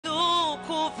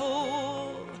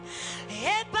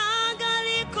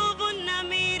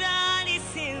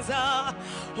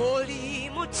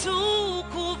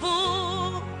mutukuvu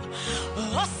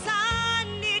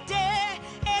osanide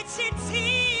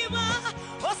ekitiibwa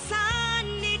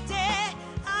osanide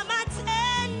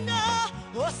amatendo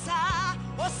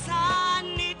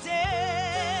osanide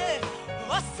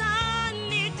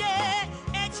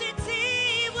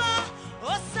ekitiibwa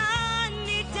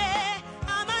osanide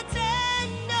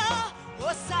amatendo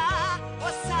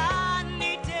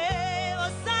osanide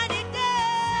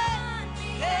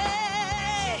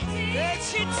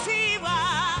ekitiibwa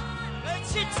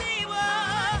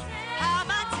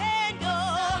amatendo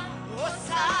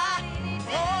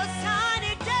osanide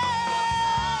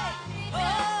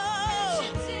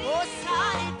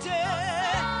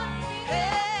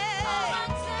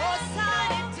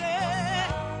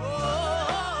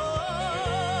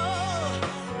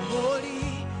oli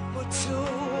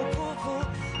mutukuvu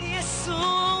Yesu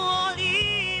oli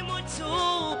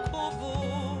mutukuvu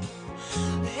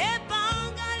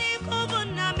ebbanga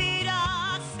likubunamira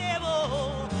ssebo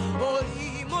oli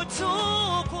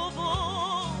mutukuvu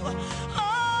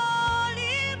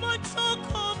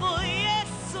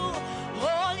Yesu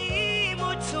oli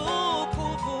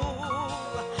mutukuvu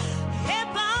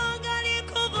ebbanga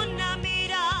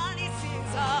likubunamira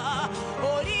lisinza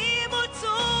oli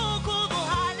mutukuvu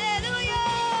haleluya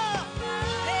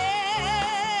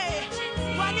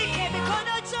wanika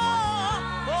emikono gyo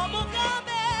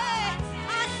omugambe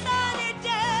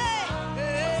asanide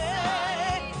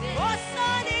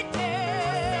osanide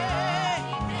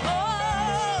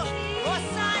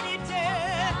osanide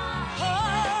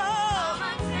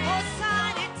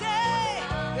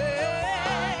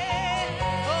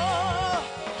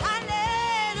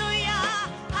haleluya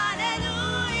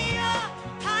haleluya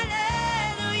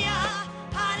haleluya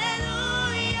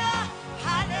haleluya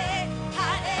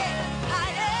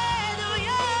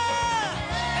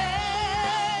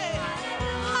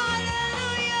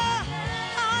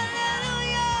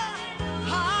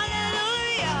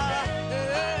haleluya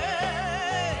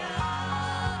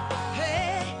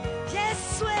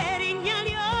Yesu erinnya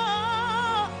lyo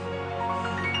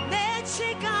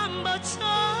n'ekigambo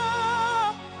kyo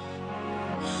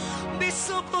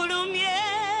bisukulumye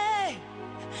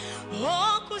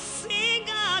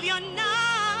okusinga byonna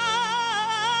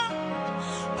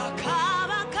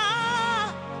bakabaka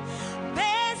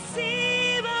b'ensi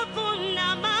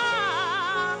bavuunama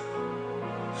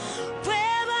bwe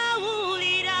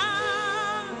bawulira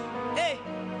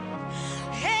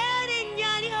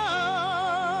erinnya lyo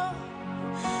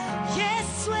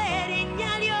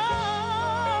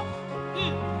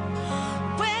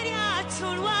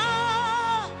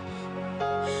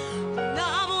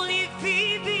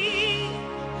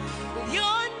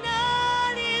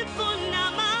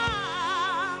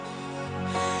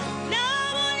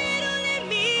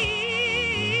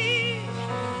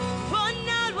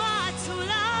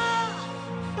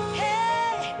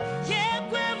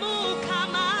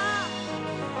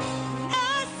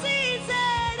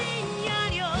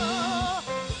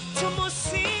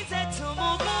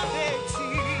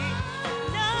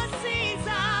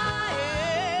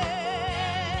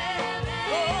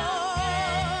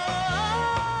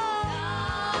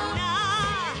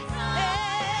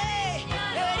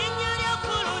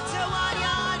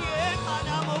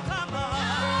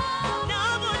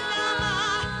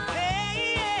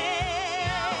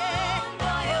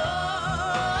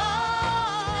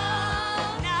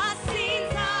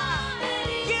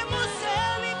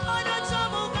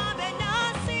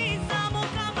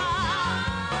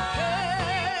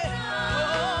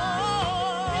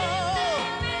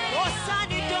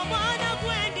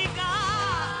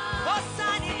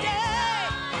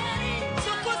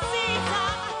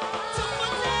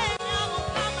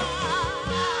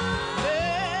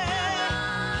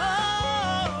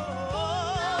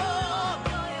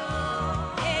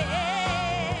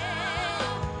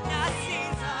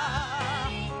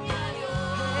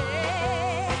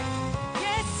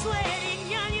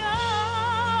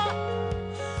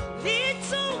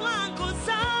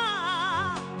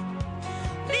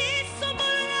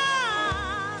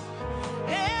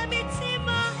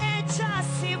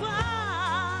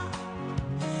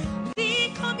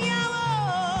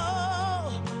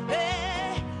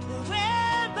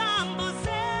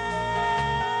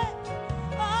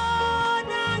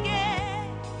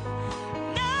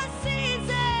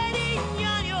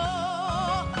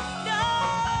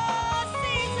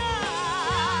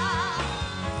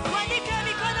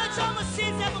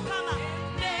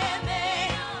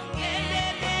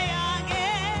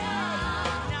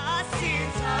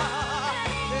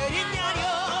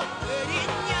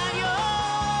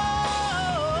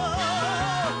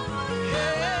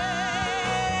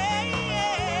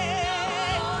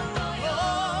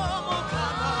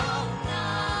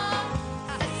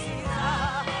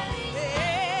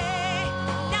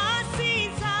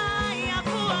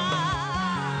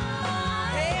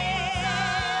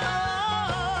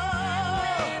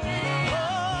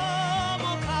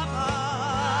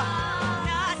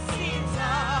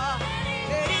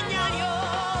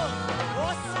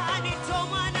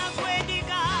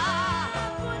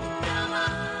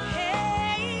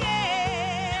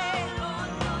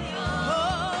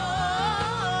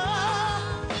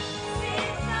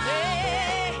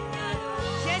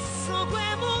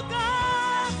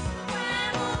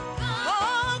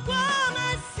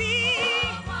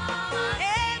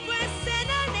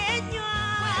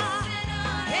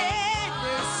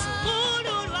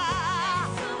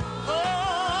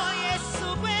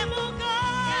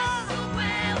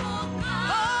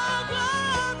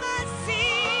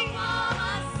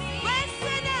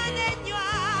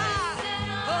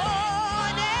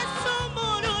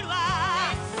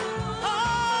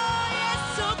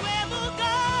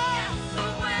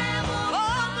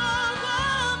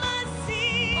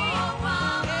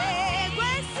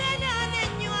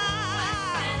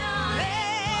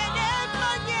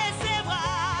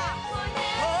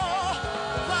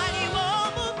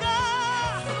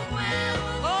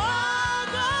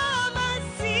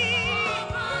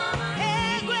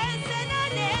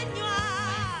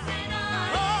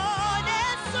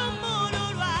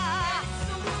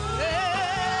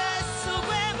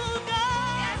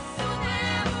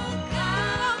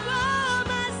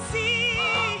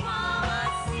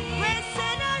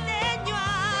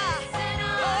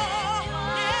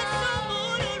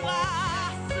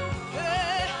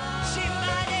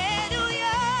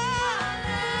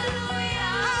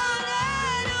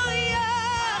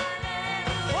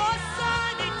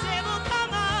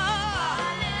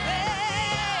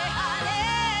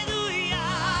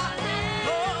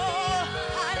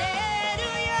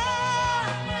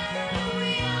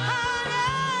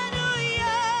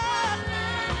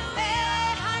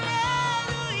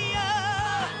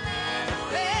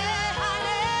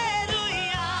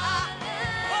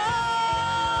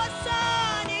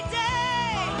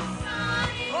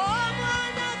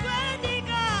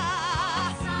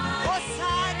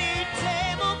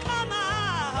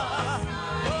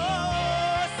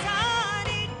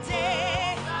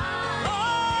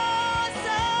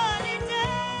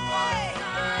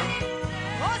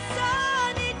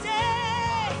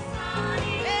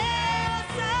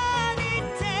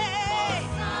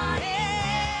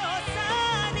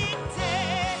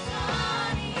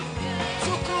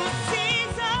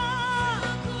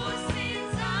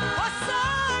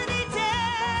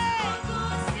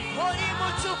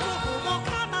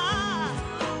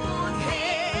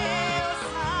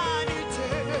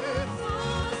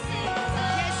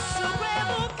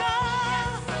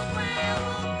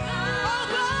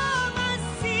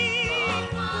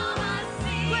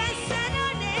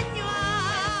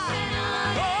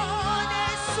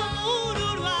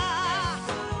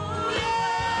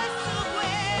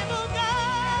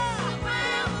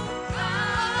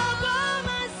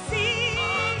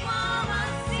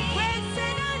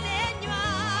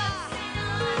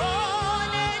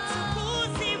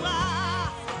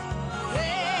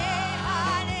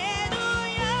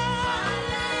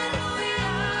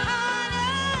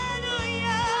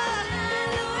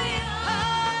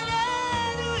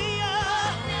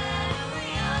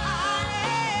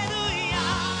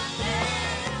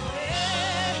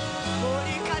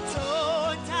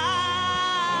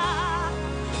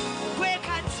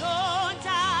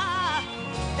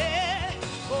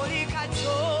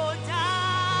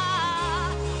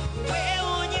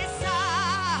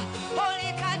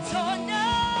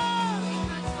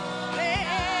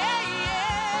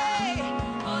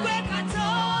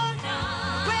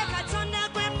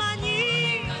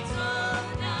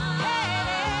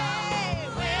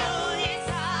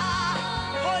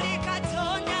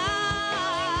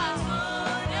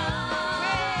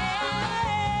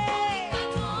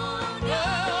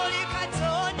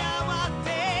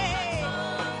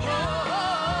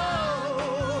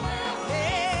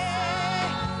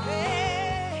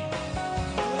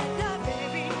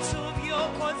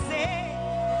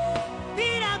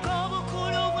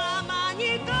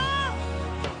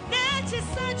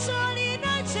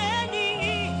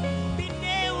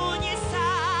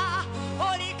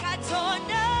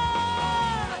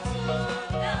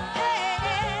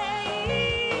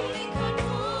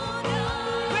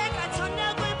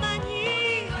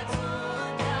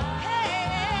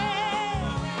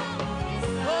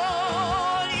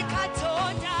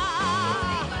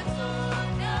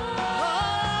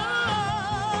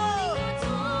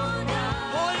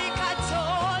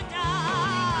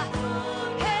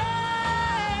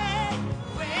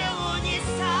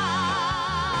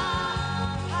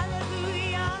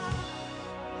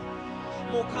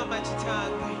Mukama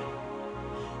kitange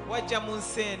wajja mu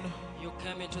nsi eno You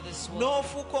came into this world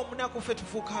n'ofuuka omunaku ffe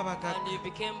tufuuka abagagga and you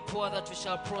became poor that we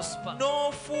shall prosper.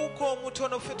 n'ofuuka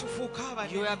omutono ffe tufuuka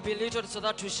You abanene are belittled so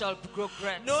that we shall grow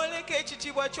great. n'oleka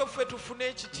ekitiibwa kyo ffe tufune You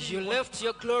ekitiibwa left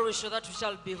your glory so that we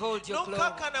shall behold your glory.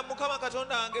 n'okkakkana mukama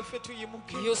katonda wange ffe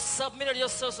tuyimuke You submitted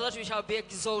yourself so that we shall be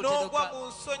exalted, O n'ogwa God. mu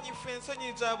nsonyi ffe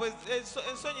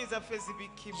ensonyi zaffe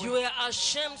zibikkibwe You are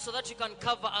ashamed so that you can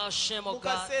cover our shame, O mu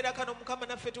God. kaseera kano mukama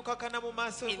naffe tukakkana mu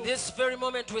maaso In go this very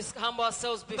moment we humble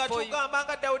ourselves nga before you. tugamba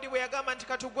nga dawudi bwe yagamba nti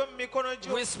katugwe mu mikono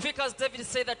gyo We speak as David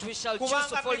said that we shall choose to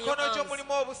kubanga fall in your mikono gyo arms.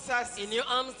 mulimu obusaasi In your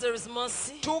arms there is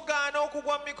mercy. tugaana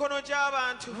okugwa mu mikono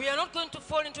gy'abantu We are not going to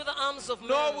fall into the arms of men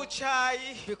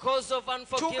n'obukyayi because of tugaana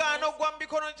unforgiveness. okugwa mu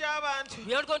mikono gy'abantu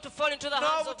We are not going to fall into the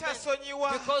hands of men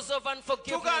n'obutasonyiwa because of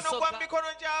unforgiveness. tugaana O okugwa mu God. mikono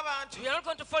gy'abantu We are not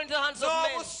going to fall into the hands of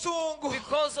men n'obusungu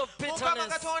because of mukama bitterness.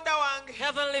 katonda wange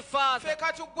Heavenly ffe Father,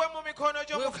 katugwe mu mikono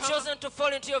gyo we've mukama chosen to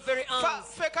fall into your very arms.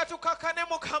 ffe katukakkane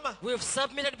mukama We've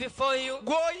submitted before you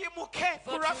gw'oyimuke that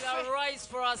ku you lwaffe will arise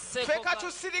for our sake, ffe O God.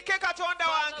 katusirike katonda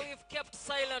Father, wange we've kept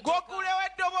silent, O God, gw'ogulewo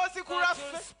eddoboozi ku that you'll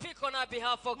lwaffe speak on our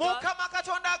behalf, O God. mukama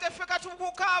katonda wange ffe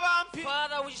katukuka abampi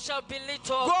Father, we shall be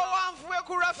little, O God, gw'owanvuwe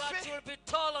ku that lwaffe you'll be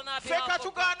tall on our ffe behalf, O God.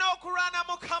 katugaana okulwana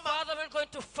mukama Father, we're going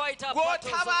to fight our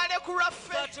battles, O God, gw'otabaale ku lwaffe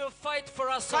that you'll fight for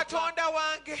us, O God. katonda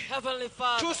wange Heavenly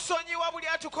Father, tusonyiwa buli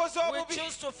atukoze we obubi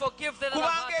choose to forgive them that kubanga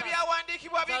have hurt us.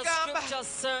 ebyawandiikibwa The bigamba scriptures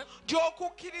say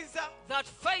gy'okukkiriza that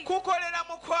faith kukolera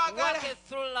mu kwagala worketh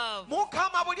through love.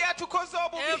 mukama buli atukoze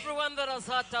obubi Everyone that has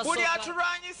hurt us, O buli God,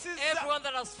 atulwanyisizza everyone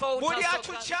that has fought buli us, O God,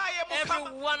 atukyaye mukama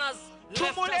everyone has left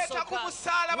us, tumuleeta O ku God,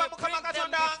 musaalaba we mukama bring them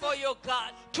katonda before wange you,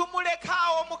 God.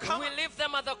 tumulekaawo mukama We leave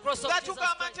them at the cross of nga Jesus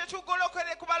tugamba Christ. nti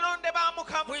tetugolokere ku balonde ba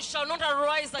mukama We shall not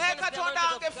arise naye against the katonda wange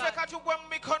anointed ffe of God. katugwe mu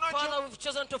mikono gyo Father, we've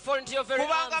chosen to fall into your very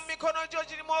kubanga arms. mu mikono gyo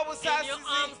girimu In your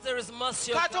obusaasizi arms there is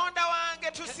mercy, O God. katonda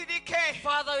wange tusirike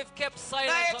Father, we've kept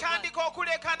silent, naye O God, tandika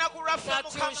okulekana ku lwaffe that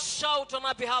you mukama shout on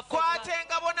our behalf, O God. kwata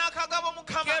engabo n'akagabo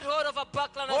mukama Get hold of a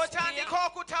buckler and a spear, otandika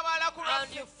okutabaala ku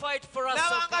and you lwaffe fight for us,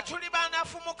 laba O nga God. tuli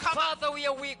banafu mukama Father, we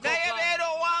are weak, O naye God, beera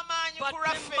ow'amaanyi ku but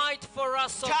lwaffe be might for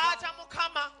us, O God. taata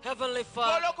mukama Heavenly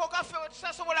Father, golokoka ffe we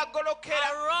tutasobola kugolokera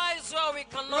arise where we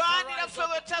cannot lwanira arise, ffe O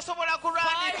we God. tutasobola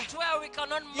kulwanira Fight where we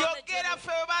cannot manage. yogera it.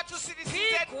 ffe we baatusirisiza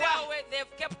Speak edda where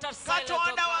they've kept us silent, O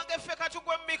katonda God. wange ffe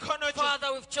katugwe mu mikono gyo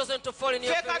Father, we've chosen to fall in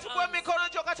your ffe very katugwe mu arms. mikono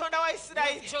gyo katonda wa We've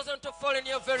isirayiri chosen to fall in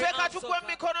your very ffe arms, O katugwe mu God.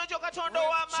 mikono gyo katonda We've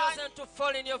ow'amaanyi chosen to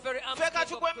fall in your very arms, ffe King of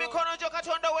katugwe mu glory. mikono gyo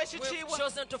katonda We've ow'ekitiibwa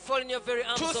chosen to fall in your very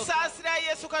arms, O God. tusaasira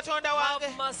yesu katonda wange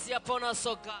Have mercy upon us,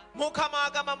 O God. mukama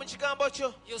agamba mu kigambo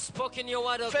kyo You spoke in your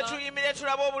word, O ffe God. tuyimire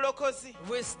tulabe obulokozi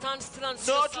We stand still and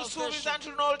see your n'otusuubiza salvation. nti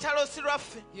tulina olutalo si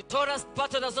lwaffe You told us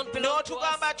battle does not belong to us.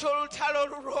 n'otugamba nti olutalo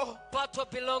lulwo Battle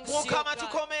belongs to you, mukama God.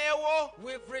 tukomeewo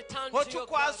We've returned to you,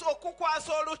 God.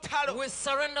 okukwasa olutalo We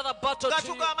surrender the battle nga to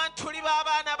you. tugamba nti tuli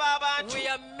b'abaana b'abantu We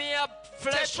are mere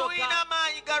flesh, O tetulina God.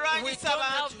 maanyi We galwanyisa don't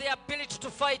have bantu the ability to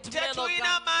fight men, O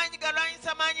tetulina God. maanyi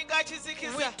galwanyisa maanyi ga We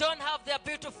kizikiza don't have the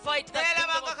ability to fight the naye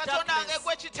laba kingdom nga of katonda wange darkness.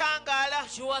 gwe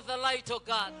kitangaala You are the light, O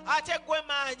God. ate gwe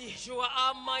maanyi You are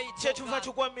our might, O kyetuva God.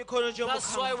 tugwa mu mikono gyo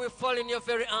That's why mukama we fall in your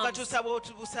very nga arms. tusaba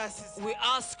otubusaasizi We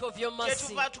ask of your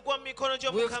mercy. kyetuva tugwa mu mikono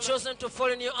gyo We've mukama chosen to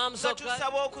fall in your arms, nga O God,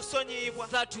 tusaba okusonyiibwa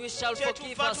that we shall forgive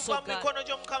kyetuva us, O tugwa mu God. mikono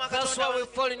gyo mukama That's katonda why we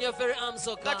wange fall in your very arms,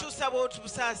 O nga God, tusaba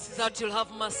otubusaasizi that you'll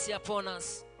have mercy upon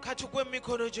us. katugwe mu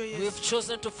mikono gyo yesu We've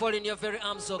chosen to fall in your very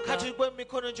arms, O God. katugwe mu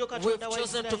mikono gyo We've katonda wa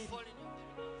chosen to isirayiri fall in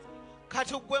your very arms.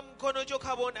 katugwe mu mikono gyo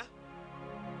kabona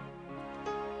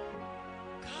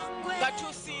nga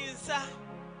tusinza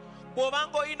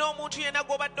bw'obanga olina omuntu yenna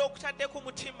gw'obadde okutadde ku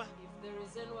mutima If there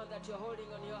is anyone that you're holding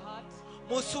on your heart,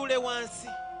 musuule wansi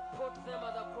put them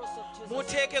at the cross of Jesus.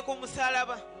 muteeke ku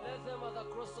musaalaba Let them at the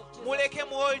cross of Jesus. muleke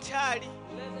mu olitaali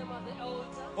Let them at the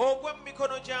altar. ogwe mu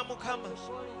mikono gya mukama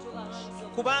Fall into the hands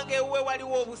of kubanga ewuwe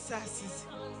waliwo obusaasizi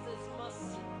hands there's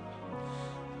mercy.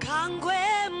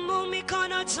 kangwe mu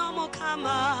mikono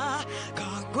gy'omukama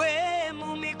kangwe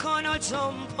mu mikono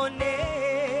gy'ompone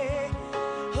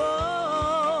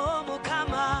oh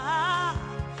mukama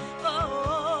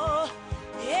oh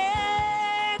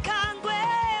kangwe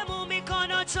mu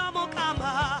mikono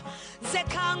gy'omukama nze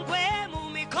kangwe mu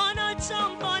mikono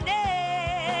gy'ompone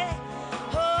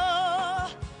oh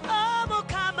oh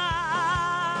mukama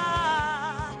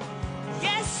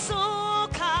yesu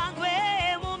kangwe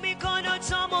mu mikono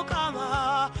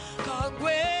gy'omukama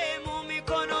kangwe mu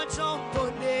mikono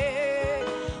gy'ompone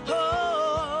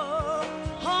oh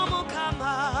oh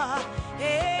mukama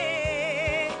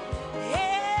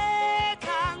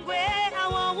kangwe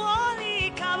awo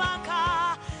woli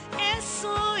kabaka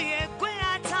yesu ye gwe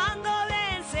atanga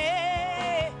obenze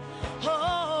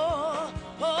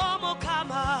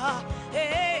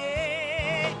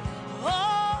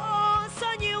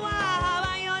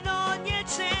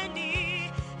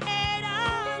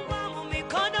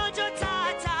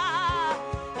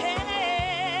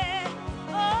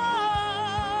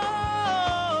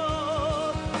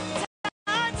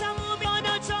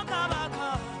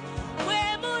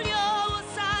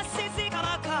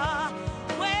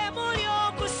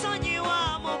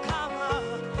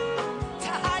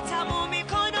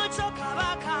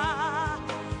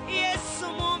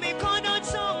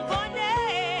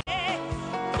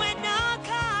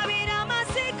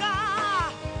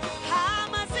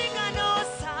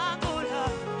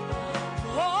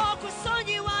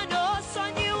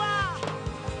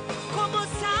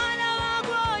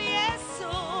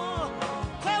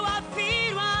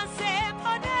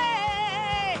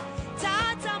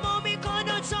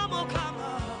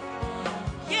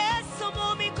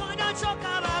kyo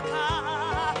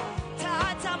kabaka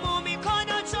taata mu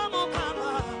mikono gyo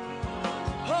mukama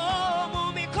oh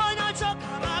mu mikono gyo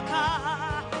kabaka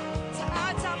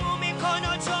taata mu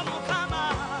mikono gyo mukama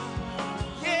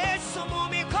Yesu mu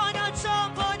mikono gyo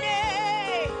mbone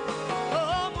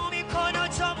oh mu mikono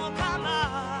gyo mukama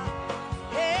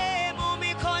mu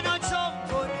mikono gyo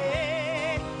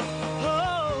mbone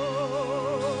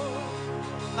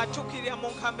nga tukkirira mu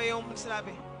nkambe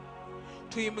y'omutirabe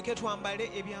tuyimuke twambale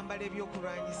ebyambalo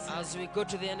ebyokulwanyisa As we go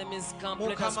to the enemy's camp,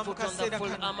 let us Mukama, put on the mukaseera full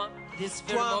kano, armor. This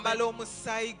very twambale moment,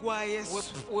 omusaayi gwa yesu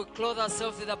we clothe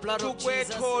ourselves with the blood of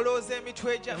Jesus. tugwetoolooza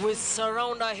emitwe gyaffe We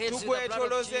surround our heads with the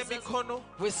blood of tugwetoolooza Jesus. emikono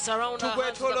We surround our hands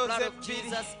with the blood tugwetoolooza of embiri.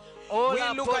 Jesus. All we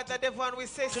our look at the body. devil and we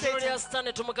say Tutunuulira Satan,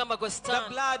 Sitaani tumugamba gwe the Sitaani.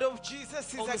 blood of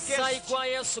Jesus is Omusaayi against gwa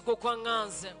you. Yesu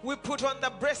gukwaŋŋanze. We put on the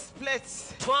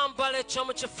breastplates Twambala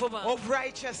ekyomu kifuba of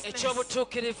righteousness.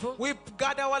 ekyobutuukirivu. We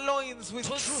guard our loins with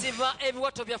truth. Tusiba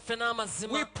ebiwato byaffe We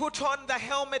n'amazima. put on the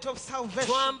helmet of salvation.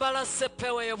 Twambala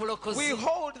seppeewo We ey'obulokozi.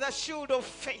 hold the shield of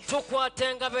faith Tukwata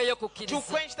engabo to ey'okukkiriza.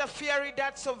 quench the fiery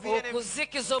darts of the enemy.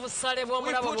 Okuzikiza obusale We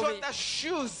bw'omulabo put on bubi. the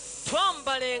shoes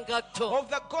Twambala engatto of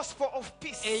the gospel of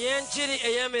peace. ey'enjiri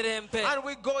ey'emirembe. And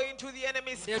we go into the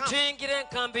enemy's Ne camp. tuyingira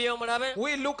enkambi y'omulabe.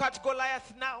 We look at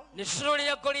Goliath now. Ne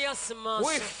tutunuulira Goliaasi mu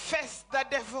We maaso. face the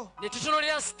devil. Ne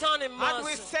tutunuulira Sitaani mu And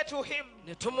we maaso. say to him,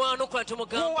 Ne tumwanukula who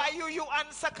tumugamba. are you, you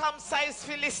uncircumcised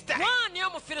Philistine, Mwani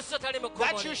Omufirisuuti atali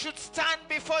that you mukomole. should stand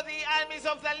before the armies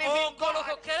of the living God?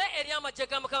 Ogolokokere eri amagye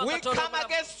ga Mukama We Katonda come omulamu.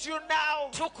 against you now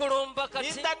Tukulumba in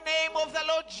kati the name of the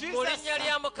Lord mu Jesus, linnya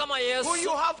lya Mukama who you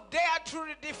Yesu. have dared to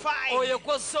redefine. Oyo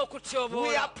gw'ozze We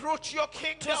okutyoboola. approach your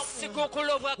kingdom. Tusigukula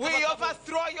We obwakabaka bwo.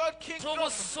 overthrow your kingdom.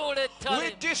 Tubusuula We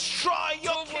ettale. destroy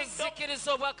your kingdom.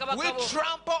 Tubuzikiriza obwakabaka We bwo.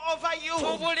 trample over you.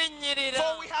 Tubulinnyirira.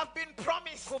 For we have been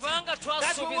promised Kubanga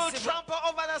that we will twasuubizibwa. trample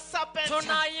over the serpent, and we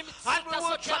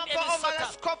will Tunayimusitasota trample over the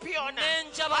ebisota. scorpion, and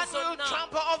N'enjaba we will zonna.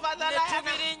 trample over the Ne lion,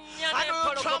 tubirinnya and we will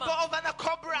n'empologoma. trample over the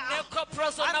cobra, Ne kopula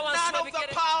and zonna wansi none of the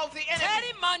w'ebigere. power of the enemy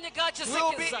Teri maanyi ga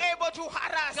will be kisikiza able to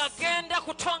harass. gagenda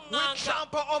We kutwaŋŋanga.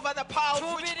 trample over the power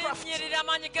of witchcraft. Tubirinnyirira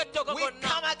amaanyi g'eddogo We come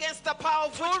gonna. against the power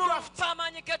of witchcraft Tulumpa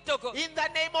amaanyi g'eddogo. in the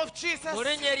name of Jesus. Mu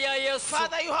linnya erya Yesu.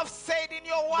 Father, you have said in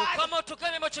your word Mukama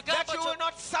otugamye mu that kigambo you kyo. will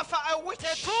not suffer a witch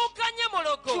Tetuuganye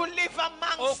mulogo to live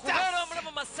amongst okubeera us. omulamu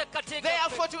mu masekkati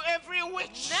Therefore, gaffe. to every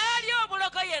witch, N'eri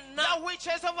omulogo yenna. the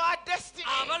witches of our destiny,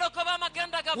 Abalogo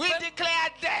b'amagenda we gaffe. declare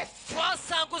death.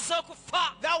 Twasanguza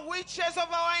okufa. The witches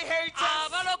of our inheritance,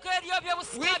 Abalogo eri we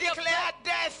ebyobusika declare byaffe.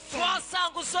 death.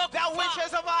 Twasanguza The okufa.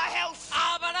 witches of our health,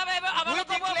 Abalogo declare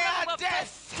b'obulamu bwaffe.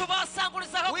 death.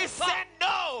 Tubasangulizaho we okufa. say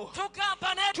no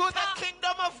Tugamba to the netta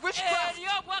kingdom of witchcraft. eri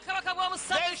obwakabaka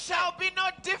bw'obusawo. There shall be no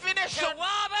divination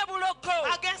Tewaabe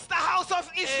bulogo against the house of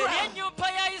eri Israel. ennyumba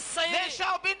ya There Isirayiri.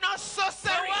 shall be no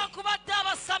sorcery Newankubadde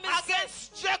abasamize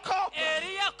against Jacob.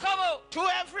 eri Yakobo. To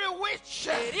every witch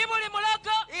Eri buli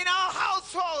mulogo in our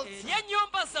households, eri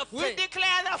ennyumba we zaffe.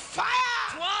 declare the fire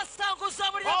Twasanguza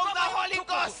omuliro of the gw'Omwoyo Holy Omutukuvu.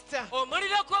 Ghost.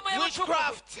 Omuliro gw'Omwoyo Omutukuvu.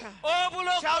 Witchcraft shall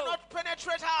Obulogo not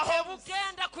penetrate our homes,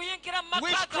 tebugenda kuyingira mu maka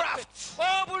gaffe. Witchcraft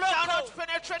shall Obulogo not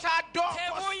penetrate our doorposts,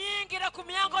 tebuyingira ku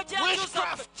myango gy'enju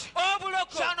zaffe. Witchcraft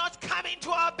Obulogo shall not come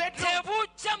into our bedroom.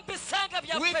 tebujja mu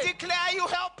bisenge We byaffe. declare you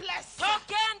helpless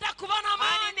Togenda kuba and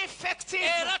n'amaanyi ineffective.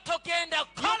 era togenda You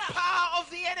kukola power of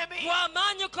the enemy,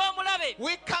 w'amaanyi g'omulabe.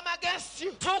 we come against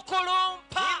you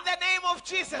Tukulumpa in the name of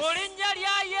Jesus. mu linnya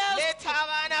lya Yesu. Leta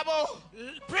abaana bo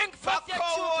Bring forth your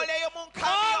children. bakowooleyo mu nkambi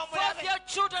Call forth y'omulabe. your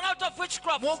children out of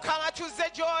witchcraft. Mukama tuzze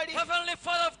gy'oli Heavenly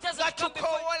Father of nga desert, come before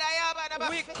tukowoolayo abaana you.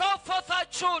 We baffe call forth our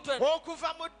children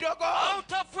okuva mu ddogo,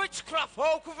 out of witchcraft,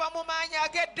 okuva mu maanyi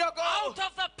ag'eddogo, out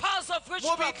of the powers of mu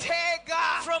witchcraft,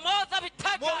 biteega, from all the mu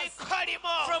betakers,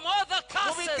 bikolimo, from all the mu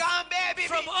curses, bigambo ebibi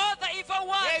from all the evil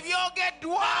words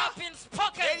ebyogeddwa that have been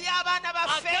spoken eri abaana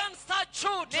baffe against our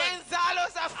children, n'enzaalo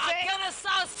zaffe. against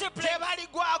our siblings.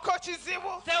 Tebaligwako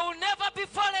kizibu, They will never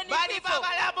befall any baliba evil.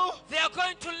 balamu, They are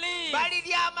going to live. balirya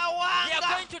They are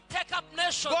amawanga. going to take up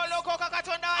nations. Golokoka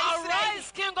Katonda wa Isirayiri.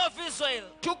 Arise, King of Israel.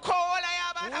 Tukowoolayo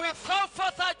abaana We baffe. call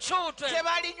forth our children.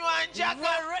 Tebalinywa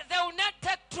njaga, They will not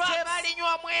take drugs.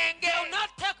 tebalinywa mwenge, They will not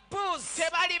take booze.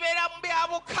 tebalibeera mu bya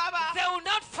bukaba. They will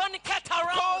not fornicate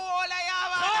around. Kowoolayo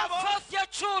Call abaana bo, forth your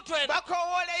children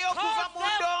bakowooleyo okuva Call mu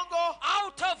them ndongo,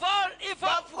 out of all evil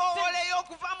things. bakowooleyo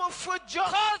okuva mu ffujjo,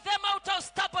 Call them out of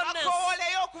stubbornness.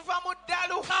 bakowooleyo okuva mu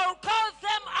ddalu, Call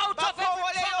them out of every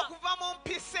bakowooleyo trauma. okuva mu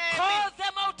mpisa embi, Call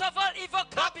them out of all evil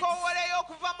habits. bakowooleyo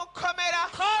okuva mu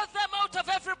kkomera. Call them out of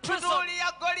every prison.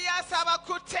 Tunuulira Goliaasi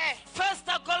abakutte, First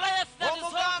the Goliath that is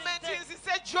omugambe holding nti them.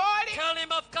 nzise gy'oli Tell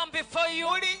him I've come before you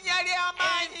mu linnya in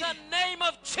ly'amaanyi, the name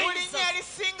of mu Jesus. linnya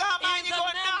erisinga In amaanyi the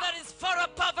name gonna, that is far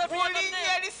above every every mu other linnya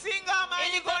name. erisinga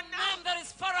amaanyi In the gonna, name that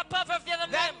is far above every other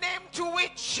that name. name to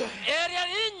which Eryo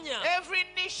linnya every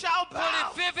knee shall buli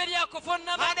bow vviivi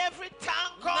lyakuvunama and every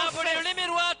tongue na buli confess lulimi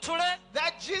lwatule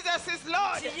that Jesus is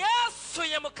Lord. nti Yesu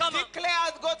ye Mukama.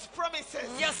 Declares God's promises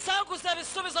Yasanguza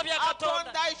ebisuubizo bya upon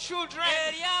Katonda thy children.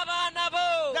 eri abaana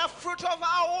bo. The fruit of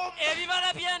our womb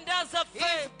Ebibala by'enda is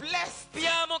zaffe blessed.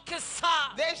 bya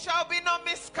mukisa. There shall be no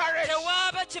miscarriage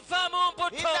Tewaabe kivaamu in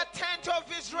mbuto the tent of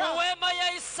mu Israel. weema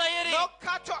ya Isirayiri. No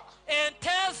cattle,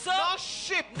 Ente zo no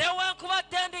sheep.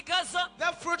 newankubadde endiga zo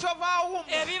The fruit of our womb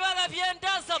ebibala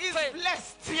by'enda is zaffe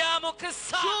blessed. bya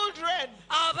mukisa. Children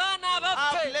Abaana are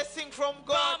abaffe blessing from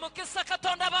ba God, mukisa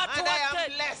Katonda and I am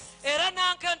batuwadde blessed era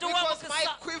nange ndi wa because my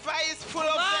mukisa quiver is full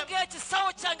of them. kubanga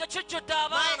ekisawo kyange kijjudde My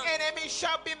abaana. enemy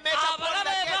shall be met upon the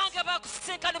Abalabe gates. bange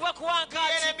bakusisinkanibwa ku The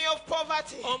wankaaki. enemy of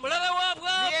poverty, Omulabe wa the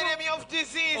bwavu, enemy of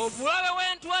disease, omulabe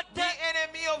the w'endwadde,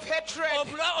 enemy of hatred,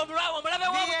 omulabe the enemy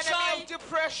of w'obukyayi,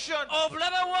 depression.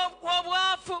 omulabe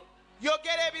w'obwavu.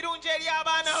 Yogera ebirungi eri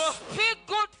abaana bo. Speak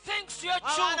good things to your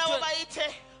Abaana bo children.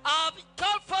 bayite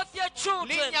Call forth your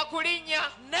children, linnya ku linnya.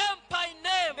 name by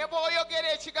name. Ne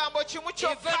bw'oyogera ekigambo kimu Even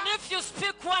kyokka, if you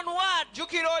speak one word,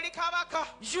 jjukira oli kabaka.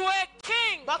 you are a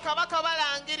king. Bakabaka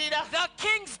balangirira, The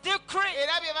king's decree,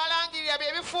 era bye balangirira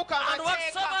bye bifuuka and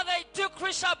whatsoever amateeka. they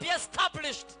decree shall be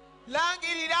established.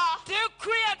 Langirira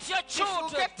Decree at your kifuuke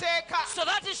children, etteeka so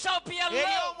that it shall be a eri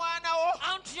law omwana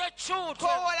wo. unto your children.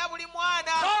 Koowola buli mwana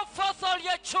Call forth all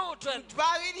your children.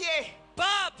 babirye,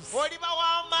 Babs, oliba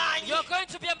w'amaanyi you're going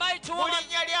to be a mighty mu woman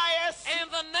linnya lya Yesu. in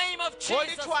the name of Jesus.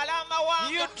 Olitwala amawanga.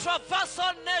 You traverse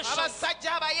all nations.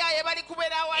 Abasajja abayaaye bali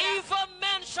kubeera wala. Evil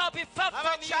men shall be far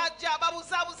from you. Abakyajja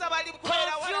ababuzaabuza bali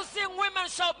kubeera wala. Confusing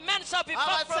men shall be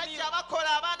far from you. Abasajja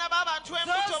abakola abaana b'abantu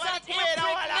embuto Those bali that kubeera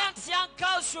wala. impregnate young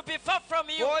girls should be far from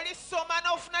you. Olisoma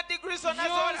n'ofuna digiri zonna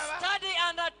You'll z'olaba. study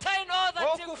and attain all the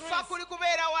Okufa degrees. kuli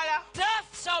kubeera wala. Death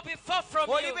shall be far from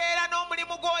you. Olibeera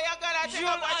n'omulimu gw'oyagala ate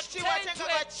You'll nga gwa kitiibwa attain ate to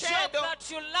nga gwa a job kyendo.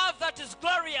 that you love that is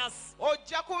glorious.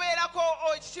 Ojja kubeerako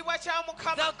ekitiibwa kya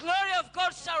Mukama. The glory of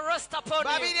God shall rest upon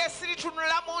Babiri you.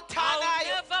 esiritunula mu I'll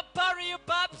ntaanaayo, never bury you,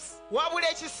 Babs, wabula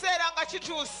ekiseera nga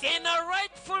kituuse in a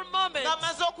rightful moment, nga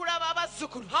mmaze okulaba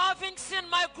abazzukulu having seen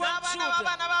my n'abaana grandchildren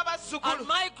b'abaana b'abazzukulu. and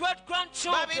my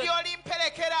great-grandchildren. Babiri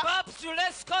olimperekera, Babs, you'll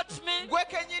escort me. gwe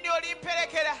kennyini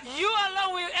olimperekera, You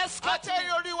alone will escort ate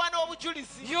me. oliwa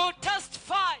n'obujulizi You'll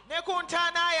testify ne ku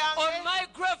ntaana on yange my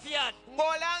graveyard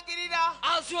ng'olangirira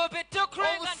as you will be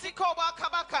declaring obusika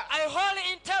obwakabaka a holy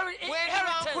bwe ndiba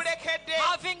inheritance, nkulekedde.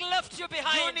 having left you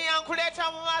behind. Junior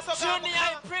nkuleeta mu maaso ga Junior,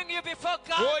 I Mukama. bring you before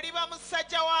God. Oliba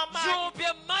musajja w'amaanyi, You'll be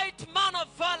a mighty man of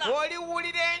valor.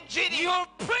 oliwulira enjiri, You'll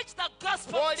preach the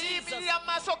gospel of Jesus. oliyimirira mu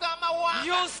maaso g'amawanga,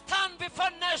 You'll stand before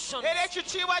nations. era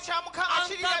ekitiibwa kya Mukama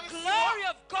And the kirirabisibwa. glory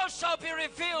of God shall be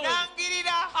revealed.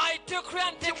 Nangirira I decree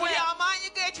and nti buli declare amaanyi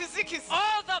g'ekizikiza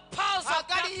all the powers of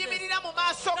darkness agaliyimirira mu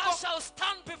maaso that go shall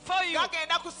stand before you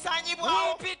gagenda will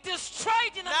kusaanyibwawo, be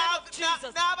destroyed in the name of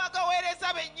Jesus.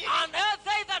 n'abagaweereza bennyini. And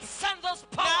they that send those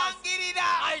powers, Nangirira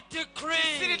I decree,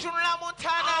 siritunula mu I'll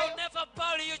ntaanayo, never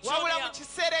bury you, wabula mu Junior,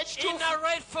 kiseera in ekituufu a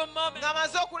rightful moment, nga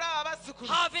maze okulaba abazzukulu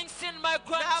having seen my n'abaana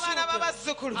grandchildren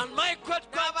b'abazzukulu and my n'abaana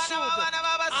great-grandchildren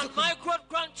b'abaana and b'abazzukulu. my Gwe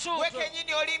great-grandchildren. kennyini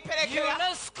You'll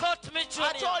olimperekera, escort me, ate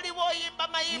Junior. oliba oyimba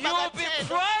mayimba You'll be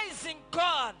gatendo. praising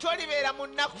God. Tolibeera mu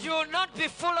nnaku, You'll not be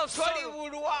full of sorrow.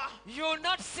 toliwulwa, You'll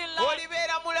not see lack.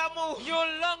 olibeera mulamu.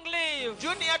 You'll long live.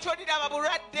 Junior, toliraba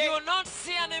bulwadde, You'll not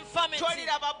see an infirmity.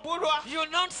 toliraba bbulwa. You'll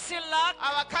not see lack.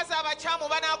 Abakazi abakyamu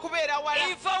banaakubeera wala,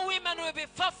 Evil women will be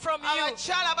far from you.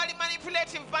 abakyala bali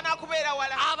manipulative banaakubeera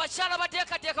wala. Abakyala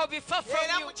bateekateeka will be far from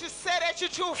Era you. mu kiseera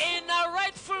ekituufu In a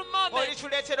rightful moment,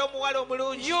 olituleetera omuwala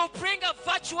omulungi, you bring a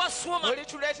virtuous woman.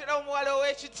 olituleetera omuwala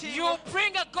ow'ekitiibwa, You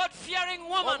bring a God-fearing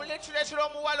woman. olituleetera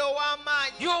omuwala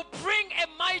ow'amaanyi, You bring a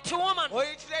mighty woman.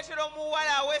 olituleetera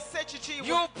omuwala awessa ekitiibwa.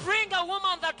 You bring a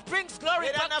woman that brings glory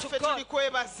Era back to naffe God.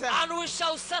 tulikwebaza And we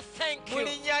shall say thank mu you.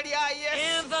 linnya lya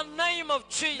In Yesu. the name of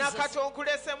Jesus. Nakato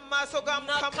nkulese mu maaso ga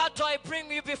Mukama. Nakato, I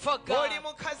bring you before God. Oli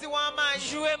mukazi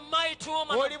w'amaanyi, You a mighty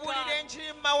woman of olibuulira God.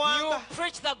 enjiri mu mawanga, You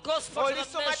preach the gospel to the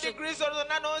olisoma nation. digiri zo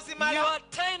zonna You n'ozimala,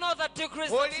 attain all the degrees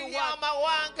that you olirya want.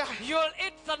 amawanga, You'll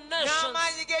eat the nations.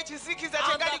 n'amaanyi g'ekizikiza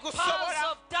And tegali the powers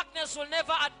kusobola. of darkness will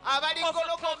never overcome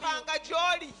Abaligolokokanga you.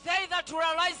 gy'oli They that will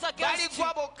rise against you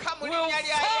baligwa bokka mu will linnya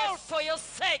lya fall Yesu. for your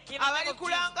sake. In the name of Jesus.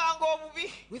 Abalikulanganga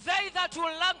obubi They that will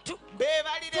learn to be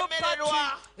do baliremererwa.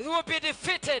 party will be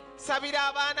defeated.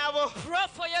 Sabira abaana bo, Pray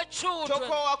for your children.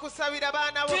 tokoowa kusabira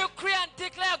baana bo. Decree and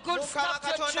declare good Mukama stuff to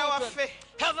your Katonda children. waffe,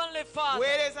 Heavenly Father,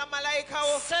 weereza malayika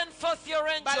wo, send forth your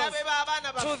angels balabe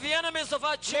b'abaana to baffe, the enemies of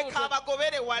our leka children.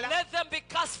 abagobere wala, Let them be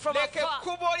cast from leka afar.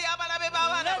 ekkubo ly'abalabe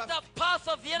b'abaana Let baffe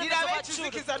of the enemies of liraba our children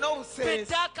ekizikiza be n'obuseezi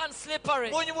dark and slippery.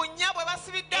 mu nnya bwe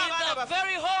basibidde In abaana the baffe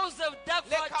very holes of dark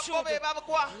for our leka bo children, be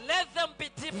bagwa let them be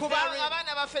deep kubanga therein.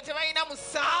 abaana baffe tebalina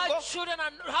musango Our children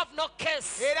have no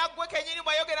case. era gwe kennyini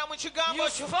bw'ayogera mu kigambo You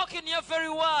kyo spoke in your very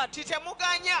word.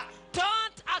 titemuganya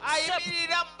Don't accept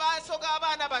ayimirira mu maaso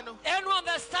g'abaana bano anyone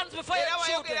that stands before era your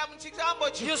children. wayogera mu kigambo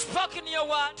kyo You spoke in your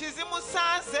word.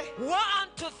 tizimusanze Woe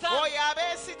unto them oyo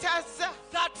abeesitazza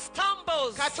that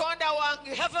stumbles. katonda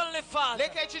wange Heavenly Father,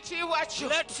 leka ekitiibwa kyo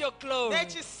let your glory,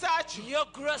 n'ekisa kyo your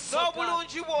grace, O God,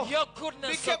 n'obulungi bwo your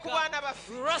goodness, bikke O ku God, baana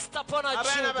baffe rest upon our abaana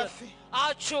children. baffe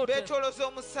Our children. beetoloza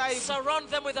omusaayi gwo Surround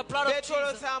them with the blood of Jesus.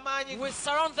 beetoloza amaanyi We go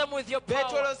surround them with your power.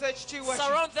 beetoloza ekitiibwa kyo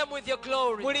Surround them with your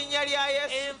glory. mu linnya lya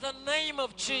yesu In the name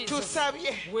of Jesus,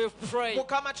 tusabye we pray.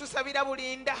 mukama tusabira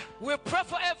bulinda We pray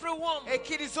for everyone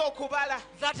ekkiriza okubala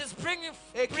that is bringing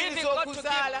Ekkiriza God to give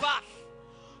okuzaala. birth.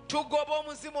 tugoba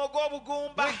omuzimu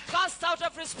ogw'obugumba We cast out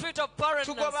every spirit of barrenness,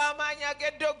 tugoba amaanyi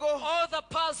ag'eddogo all the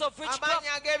powers of witchcraft, amaanyi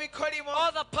ag'ebikolimo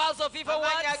all the powers of evil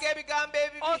amaanyi words, ag'ebigambo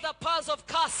all ebibi the powers of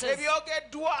curses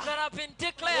ebyogeddwa that have been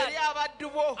declared eri abaddu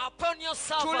bo upon your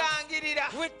servants.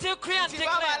 tulangirira We decree and nti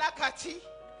declare babala kati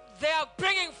they are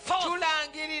bringing forth.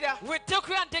 tulangirira We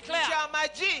decree and declare nti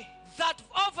amagi that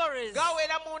ovaries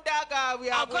gawera mu nda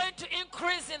gaabwe are abo going to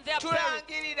increase in their belly.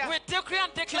 tulangirira We decree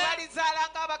and declare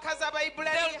tibalizaala ng'abakazi they'll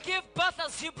abayibulaniya give birth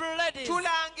as Hebrew ladies. We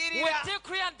tulangirira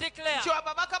decree and declare nti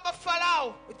ababaka ba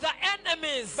falaawo the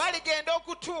enemies, baligenda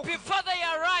okutuuka before they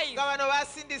arrive, nga bano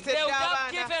basindise they would dda have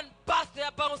abaana given birth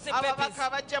their bouncing babies. ababaka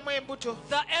abajjamu embuto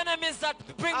The enemies that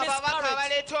bring ababaka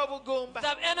miscarriage, abaleeta obugumba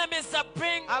the enemies that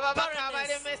bring ababaka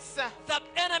barrenness, abalemesa the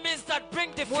enemies that bring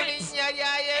mu defeat. linnya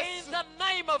lya In yesu the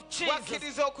name of Jesus,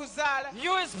 wakkiriza okuzaala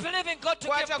you is believing God to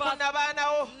give kwata ku birth.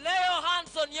 nabaanawo Lay your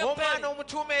hands on your omwana belly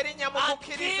omutuuma erinnya mu and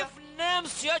kukkiriza give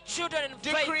names to your children in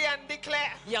faith. decree and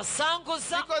declare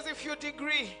Yasanguza because if you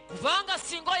decree kubanga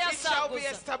singa it shall be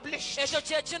yasanguza established ekyo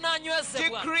kye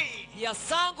kinanywezebwa. decree in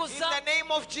Yasanguza the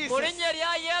name of mu Jesus linnya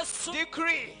lya Yesu.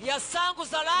 decree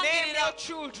Yasanguza name your langirira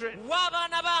children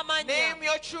w'abaana b'amanya name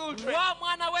your children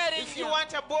w'omwana if you w'erinnya.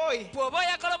 want a boy Bw'oba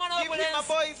oyagala omwana give him a w'obulenzi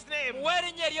boy's name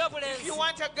w'erinnya if you ery'obulenzi.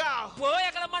 want a girl Bw'oba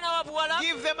oyagala omwana wa buwala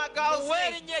give them a girl's name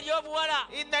w'erinnya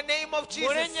ery'obuwala. in the name of Mu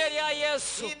Jesus linnya erya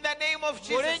Yesu. in the name of Mu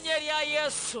Jesus linnya erya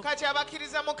Yesu. kati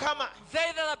abakkiriza mukama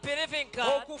They that are believing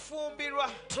God okufumbirwa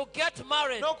to get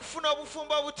married n'okufuna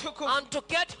obufumbo obutukuvu and to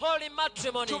get holy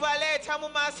matrimony, tubaleeta mu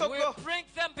maaso we go bring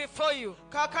them before you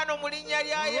kaakano mu linnya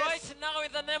lya yesu right now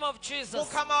in the name of Jesus.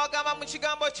 mukama wagamba mu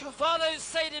kigambo kyo Father, you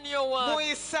said in your mu word,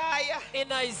 isaaya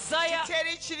in Isaiah,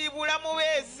 teri kiribula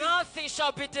mubeezi nothing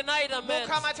shall be denied a man.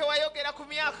 mukama tewayogera ku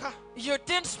myaka You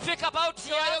didn't speak about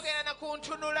years. tewayogera na ku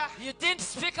ntunula You didn't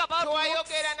speak about looks.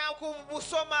 tewayogera na ku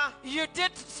busoma You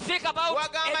didn't speak about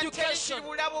wagamba teri education.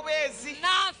 kiribula bubeezi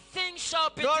Nothing shall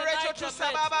be n'olwekyo denied a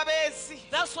tusaba man. ababeezi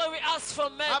That's why we ask for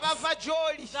men abava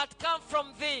gy'oli that come from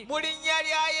thee. mu linnya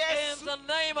lya In yesu the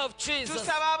name of Jesus,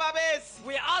 tusaba ababeezi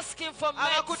we're asking for men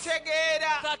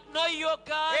abakutegeera that know your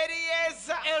God.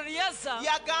 eriyeeza Eliezer,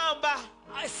 yagamba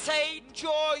I said, nti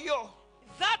oyo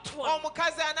that one,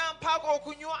 omukazi anampaako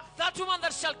okunywa that woman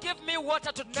that shall give me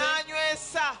water to drink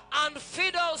n'anywesa and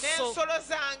feed also n'ensolo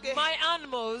zange my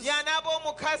animals, y'anaaba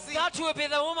omukazi that will be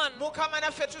the woman. mukama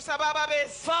naffe tusaba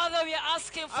ababeezi Father, we are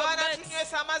asking for abaana men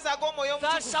tunywesa amazzi ag'omwoyo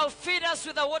that omutukuvu shall feed us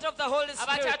with the water of the Holy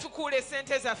Spirit, abatatukuula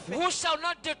esente zaffe who shall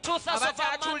not detooth us of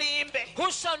our money, abatatulimbe who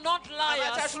shall not lie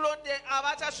us,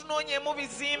 abatatunoonyeemu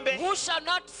bizimbe who shall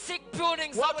not seek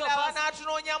buildings out of wabula us.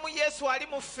 abanaatunoonyamu yesu ali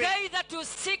mu ffe They that will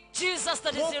seek Jesus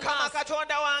that is in mukama us.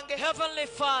 katonda wange Heavenly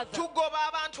Father, tugoba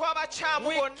abantu abakyamu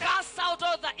we bonna cast out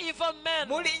all the evil men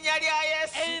mu linnya lya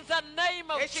yesu in the name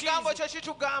of ekigambo Jesus. kyo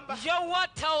kitugamba Your word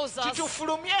tells us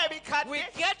titufulumye we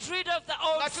ebikadde get rid of the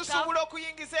old nga stuff tusobola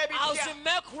okuyingiza as ebipya we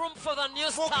make room for the new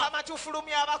stuff. mukama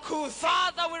tufulumye abakuusi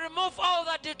Father, we remove all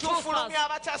that detooth tufulumye us.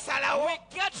 abatasalawo We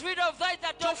get rid of they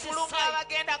that don't tufulumye decide.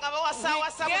 abagenda nga We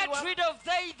bawasaawasa buli get wamu rid of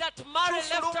they that marry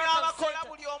left, tufulumye right, and abakola center.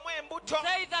 buli omu embuto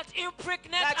They that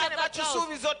impregnate ate ne other girls,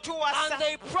 batusuubiza otuwasa and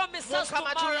they promise us to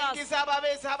mukama marry us. tuyingiza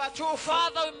ababeezi abatuufu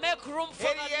Father, we make room for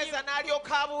the new. eriyeeza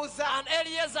n'alyoka abuuza And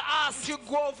Eliezer asked, nti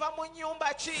gw'ova mu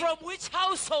nnyumba ki from which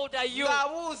household are you?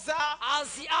 ng'abuuza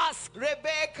As he asked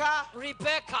Rebeka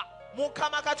Rebecca,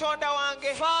 mukama katonda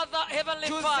wange Father, Heavenly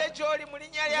tuzze Father, gy'oli mu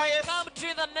linnya lya we yesu come to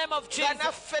you in the name of nga Jesus.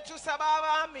 naffe tusaba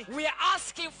abaami We are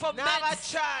asking for men,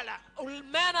 n'abakyala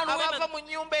men and abava women mu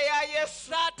nnyumba eya yesu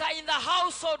that are in the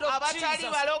household of abatali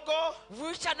Jesus, balogo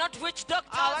which are not witch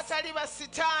doctors, abatali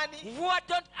basitaani who are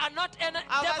not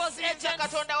devil's abasinza agents,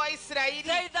 katonda wa isirayiri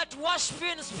they that worship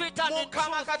in spirit and in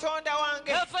mukama truth. katonda wange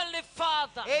Heavenly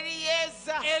Father,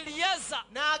 eriyeeza Eliezer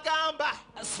n'agamba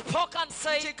spoken, nti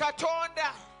saying,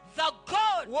 Katonda the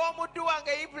God w'omuddu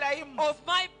wange Ibulayimu of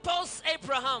my post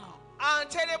Abraham,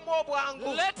 anteremu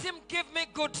obwangu. let him give me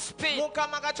good speed.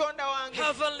 Mukama Katonda wange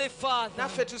Heavenly Father,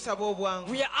 naffe tusaba obwangu.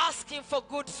 we are asking for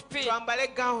good speed,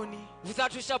 Twambale gawuni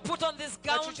that we shall put on these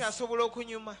nga gowns tukyasobola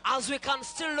okunyuma, as we can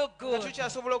still look nga good,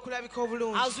 tukyasobola okulabika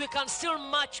obulungi, as we can still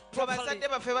match properly, bazadde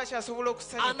baffe bakyasobola and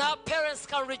okusanyuka, our parents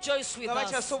can rejoice with nga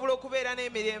us, bakyasobola okubeera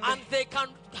n'emirembe, and they can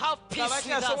have nga peace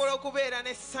with bakyasobola us, okubeera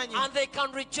n'essanyu. and they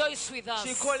can rejoice with us.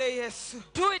 Kikole Yesu,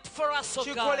 Do it for us, O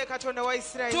kikole God. Katonda wa Do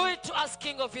Isirayiri. it to us,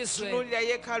 King of Israel. Tunuulira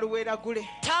yeekaalu weeragule.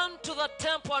 Turn to the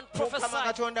temple and Mukama prophesy.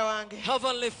 Katonda wange,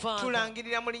 Heavenly Father,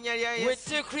 tulangirira mu linnya lya we Yesu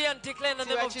decree and declare in the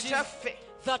nti name of Jesus bakitaffe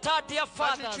that our dear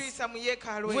fathers batutuyisa mu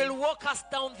yeekaalu will eyo walk us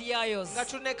down the aisles nga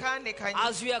tunekaanekanye,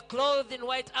 as we are clothed in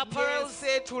white apparels,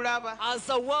 ng'ensi etulaba, as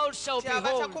the world shall ti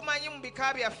behold. abatakumanyi mu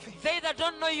bika byaffe They that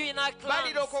don't know you in our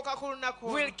clans balirokoka ku lunaku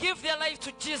will olwo. give their life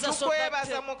to Jesus on that Tukwebaza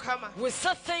day. Mukama, We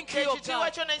say thank you, O ekitiibwa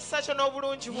God. kyo n'ekisa kyo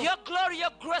n'obulungi bwo Your glory, your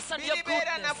grace, and your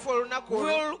biribeera goodness naffe olunaku olwo,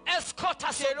 will escort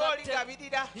us on era that day.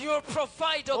 oligabirira You will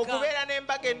provide, O God, okubeera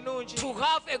n'embaga ennungi to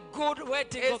have a good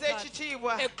wedding, O God,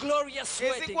 ez'ekitiibwa a glorious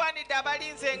wedding ezigwanidde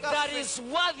abalinze nga that ffe. is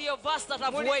worthy of us that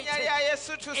have Mu linnya waited. lya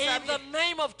Yesu In the tusabye,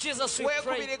 name of Jesus, we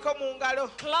pray. weekubireko mu ngalo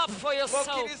Clap for yourself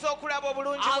okkiriza okulaba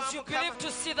obulungi bwa as you believe Mukama.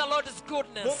 to see the Lord's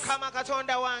goodness. Mukama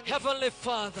Katonda wange, Heavenly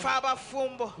Father, ffe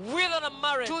abafumbo with and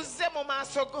marriage, tuzze mu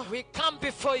maaso go we come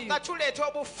before you nga tuleeta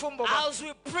obufumbo bwa as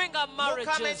we bring our Mukama.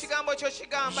 marriages. Ekigambo kyo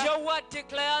kigamba Your word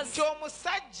declares, nti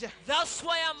omusajja that's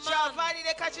why a kyava man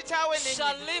alireka kitaawe ne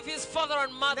shall nnyina leave his father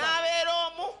and mother n'abeera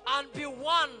omu and be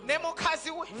one ne mukazi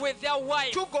we. with their wife.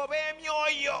 Tugoba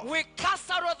emyoyo We cast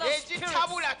out all the spirits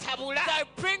egitabulatabula, that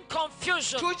bring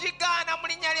confusion. tugigaana mu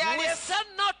linnya lya We Yesu. said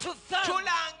not to them.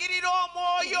 Tulangirira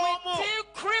omwoyo omu, We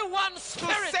decree one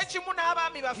spirit. tusse kimu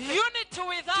n'abaami baffe, Unity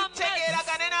with our mates.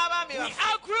 tutegeeragane n'abaami We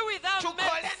baffe, agree with our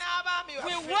tukole mates. n'abaami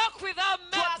We baffe, work with our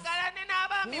mates. twagalane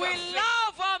n'abaami We baffe,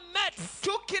 love our mates.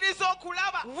 tukkiriza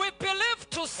okulaba We believe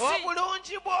to see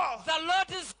obulungi bwo the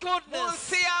Lord's mu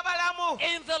goodness nsi y'abalamu,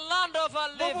 in the land of our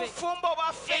mu living, bufumbo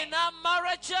bwaffe, in our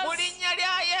marriages, mu linnya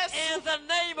lya Yesu. in the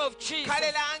name of Jesus.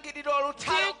 Kale langirira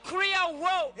olutalo Decree a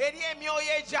woe eri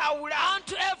emyoyo egyawula,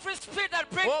 unto every spirit that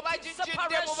brings oba gijjidde mu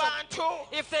separation. bantu,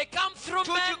 If they come through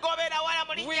men, tugigobera wala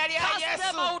mu we linnya lya cast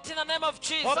them Yesu. out in the name of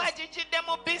Jesus. Oba gijjidde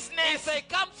mu If bizinesi, they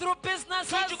come through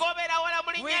businesses, tugigobera wala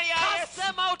mu we linnya lya cast Yesu.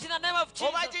 them out in the name of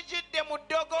Oba Jesus. gijjidde mu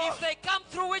ddogo, If they come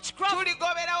through witchcraft,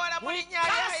 tuligobera wala mu we linnya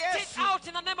lya cast it Yesu. out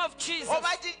in the name of Jesus. Oba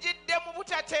gijjidde mu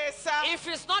butateesa, If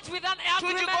it's not with an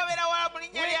agreement, tugigobera wala mu we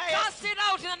linnya lya cast Yesu. it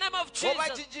out in the name of Oba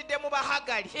Jesus. gijjidde mu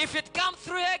bahagali, If it comes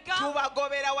through Hagar,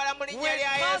 tubagobera wala mu we linnya lya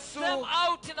cast them Yesu.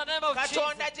 out in the name of Jesus.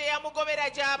 Katonda gye yamugobera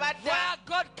gy'abadda, Where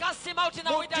God cast him out in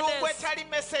the mu ddungu wilderness. etali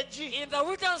mesegi, In the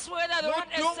wilderness where they mu want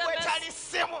ddungu SMS. etali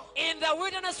ssimu, In the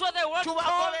wilderness where they want call.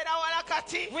 tubagobera wala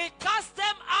kati We cast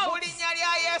them mu out linnya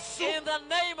lya Yesu. in the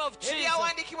name of Jesus.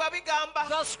 Ebyawandiikibwa bigamba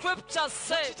The scriptures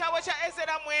say, kitabo kya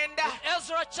Ezera 9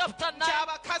 Ezra chapter 9,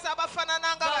 ky'abakazi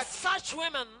abafaanana nga that bati such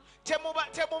women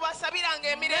temubasabiranga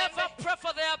never emirembe, pray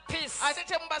for their peace ate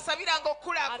temubasabiranga and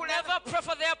okukulaakulana, never pray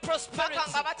for their prosperity paka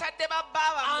nga batadde babba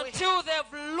bammwe, until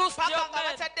they've loosed paka your nga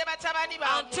men, batadde batabani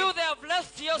bammwe. until they have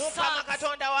left your Mukama sons.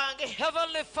 Katonda wange,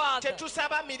 Heavenly Father,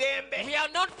 tetusaba mirembe we are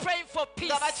not praying for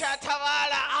peace nga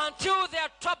bakyatabaala until they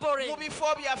are troubling mu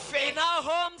bifo byaffe. in our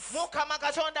homes. Mukama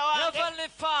Katonda wange, Heavenly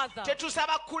Father,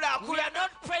 tetusaba we are kukulaakulana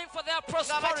not praying for their nga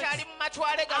prosperity bakyali mu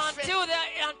matwale gaffe, until they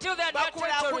are near territories.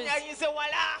 bakulaakulanyize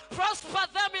wala Prosper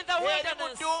them in the eri mu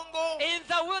wilderness. ddungu In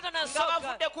the wilderness, nga oh God,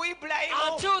 bavudde ku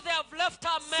Ibulayimu. until they have left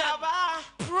our men. Saba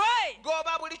Pray.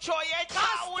 goba buli kyoyo Cast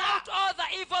ekyawula, out all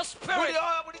the evil spirits.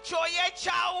 buli kyoyo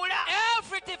ekyawula.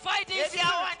 Every dividing spirit.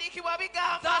 Ebyawandiikibwa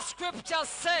bigamba The scriptures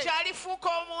say, kyalifuuka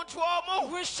omuntu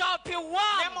omu we shall be ne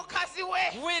one mukazi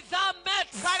we. with our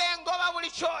mates. Kale ngoba buli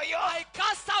kyoyo, I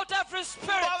cast out every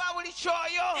spirit. ngoba buli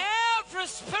kyoyo, Every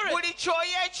spirit. buli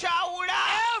kyoyo ekyawula.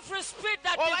 Every spirit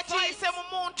that Oba divides. kiyise mu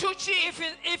muntu ki,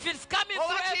 If it's coming oba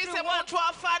through kiyise everyone, muntu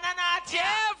afaanana atya,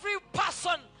 every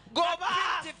person goba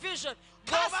that brings division,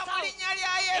 cast goba mu out linnya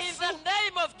lya in the Yesu.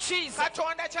 name of Jesus.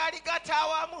 Katonda kyaligatta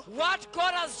awamu, What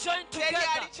God has joined teri together,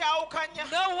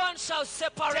 alikyawukanya, no one shall teri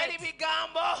separate.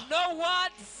 bigambo, No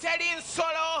words, teri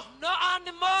nsolo, no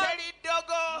animal, teri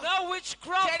ddogo, no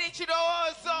witchcraft, teri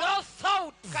kirowoozo. no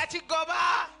thought. Kati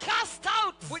goba Cast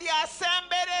out buli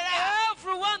asemberera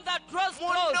everyone that draws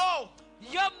close. muno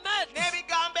Your mates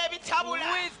n'ebigambo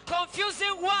ebitabula, with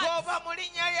confusing words. goba mu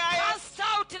linnya lya Yesu, Cast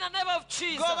out in the name of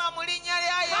Jesus. goba mu linnya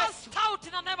lya Yesu. Cast out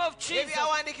in the name of Jesus.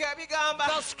 Ebyawandiikibwa bigamba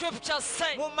The scriptures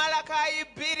say mu Malakayi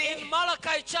in 2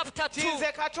 Malachi chapter ti 2,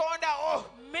 nze Katonda wo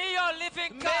me your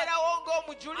living God, mbeerawo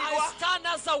ng'omujulirwa stand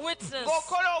as a witness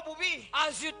ng'okola obubi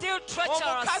as you deal treacherous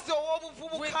omukazi with the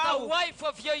ow'obuvubuka wife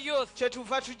of your youth.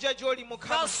 kyetuva tujja gy'oli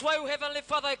mukama That's why, Heavenly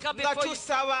Father, I come nga before you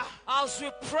tusaba as we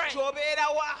pray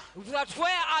gy'obeerawa that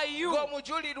where are you,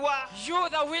 ng'omujulirwa you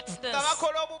the nga witness,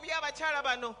 bakola obubi abakyala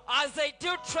bano as they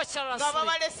deal nga treacherously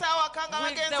babalese awaka nga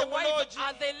with bagenze the mu wife loogi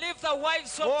and they leave the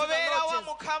wives home to obeerawa the lodges.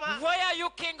 mukama Where are you,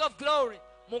 King of Glory?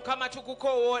 mukama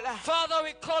tukukoowoola Father,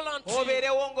 we call unto you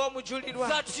obeerewo ng'omujulirwa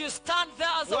that you stand there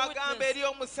as a wagamba witness. eri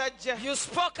omusajja You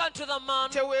spoke unto the man,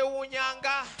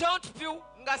 teweewuunyanga don't be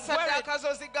nga worried saddaaka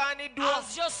zo zigaaniddwa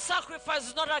as your sacrifice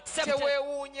is not accepted.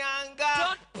 teweewuunyanga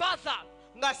Don't bother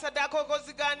nga saddaaka ko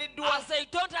zigaaniddwa as they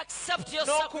don't accept your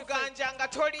sacrifice n'okuganja nga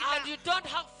tolina and you don't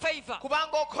have favor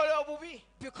kubanga okola obubi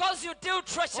because you deal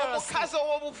treacherously omukazi with the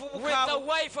ow'obuvubuka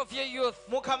wife of your youth.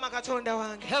 mukama katonda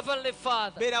wange Heavenly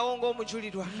Father, beerawo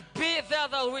ng'omujulirwa be there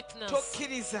the witness.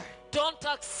 tokkiriza Don't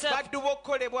accept baddu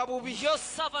b'okukolebwa bubi your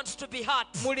servants to be hurt.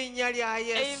 mu linnya lya In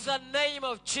yesu the name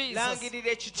of Jesus,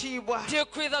 langirira ekitiibwa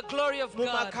decree the glory of mu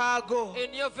God maka go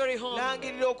in your very home.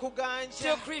 langirira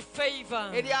okuganja Decree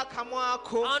favor eri akamwa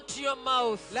ko unto your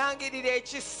mouth. langirira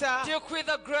ekisa Decree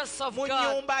the grace of mu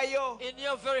God nnyumba yo in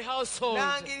your very household.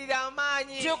 langirira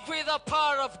amaanyi Decree the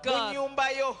power of mu God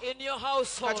nnyumba yo in your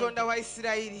household. katonda wa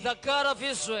isirayiri The God of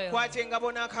Israel. kwata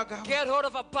engabo n'akagabo Get hold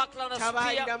of a buckler and a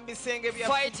tabaalira spear. mu bisenge byaffe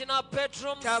Fight in our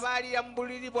bedrooms. tabaalira mu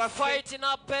buliri bwaffe Fight in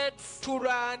our beds.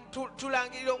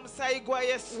 tulangirira omusaayi gwa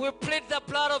yesu We plead the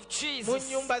blood of mu Jesus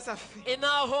nnyumba zaffe in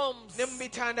our homes, ne mu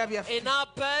bitanda byaffe in our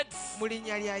beds. mu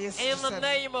linnya lya yesu In the tusabye.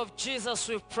 name of Jesus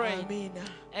we pray. amiina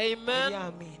Amen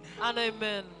amiina and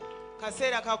amen.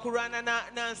 kaseera kakulwana na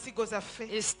nsigo zaffe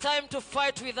It's time to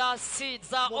fight with our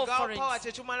seeds, our mu gawo pawa offerings.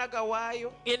 tetumala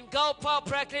gawaayo In Gao Power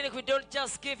Prayer Clinic, we don't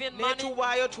just give in ne money.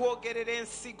 tuwaayo twogerera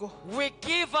ensigo We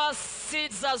give our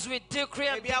seeds as we decree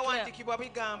and declare. ebyawandiikibwa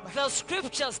bigamba The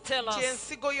scriptures tell nti us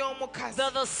ensigo y'omukazi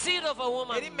that the seed of a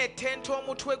woman erimetta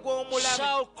omutwe gw'omulabe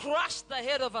shall crush the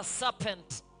head of a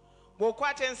serpent.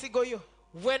 bw'okwata ensigo yo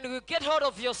When you get hold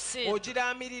of your seed,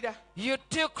 ogiraamirira you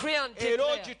decree and era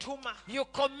declare. ogituma You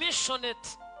commission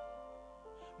it.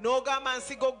 n'ogamba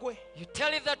nsigo gwe You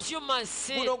tell it that you, my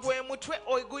seed, guno gwe mutwe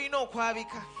ogulina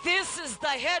okwabika this is the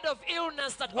head of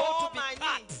illness that ought to be omanyi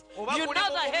cut. oba You guli know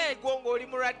mu the head. mubiri gwo ng'oli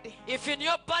mulwadde If in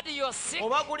your body you are sick,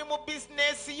 oba guli mu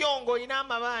bizinesi yo ng'olina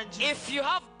amabangi if you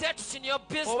have debts in your oba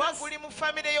business, guli mu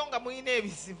famire yo nga mulina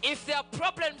ebizibu if there are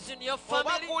problems in your oba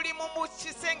family, guli mu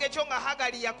kisenge kyo nga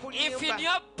hagali if in yakulimba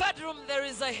your bedroom there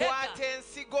is a header, kwata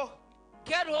ensigo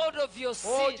get hold of your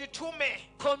seed. ogitume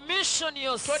Commission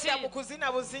your todda mu seed.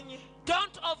 kuzina buzinyi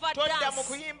Don't todda mu overdance.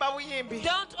 kuyimba buyimbi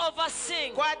Don't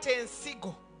oversing. kwata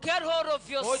ensigo Get hold of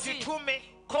your seed. ogitume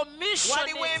Commission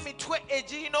waliwo it. emitwe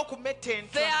egirina okumetta There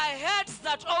entwa are heads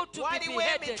that ought to be waliwo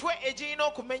beheaded. emitwe egirina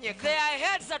okumenyeka There are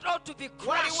heads that ought to be crushed.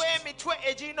 waliwo emitwe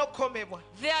egirina okukomebwa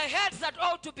There are heads that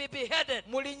ought to be beheaded.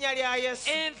 mu linnya lya yesu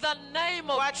In the name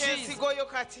of kwata Jesus. ensigo yo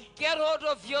kati Get hold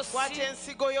of your kwata seed.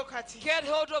 ensigo yo kati Get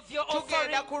hold of your offering.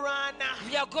 tugenda kulwana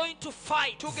We are going to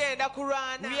fight. tugenda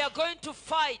kulwana We are going to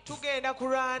fight. tugenda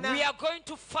kulwana We are going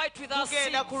to fight with our seeds.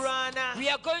 tugenda kulwana We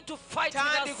are going to fight with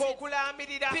our tandika seeds.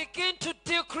 okulaamirira Begin to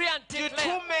decree and declare.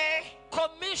 gitume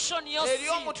Commission your eri seed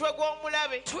omutwe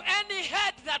gw'omulabe to any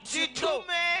head that you know.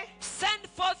 gitume Send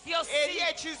forth your eri seed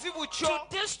ekizibu to kyo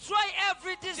destroy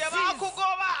every gye disease.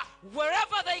 baakugoba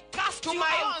Wherever they cast you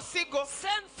tumayo out, nsigo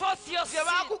send forth your gye seed.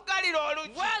 baakugalira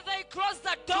olugi Where they close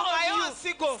the door tumayo on you,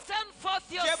 nsigo send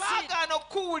forth your gye seed. baagaana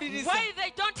okukuwuliriza Where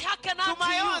they don't hearken unto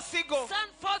tumayo you, nsigo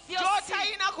send forth your seed.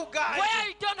 gy'otalina kugaanya Where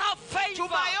you don't have favor,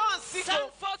 tumayo nsigo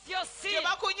send forth your gye seed.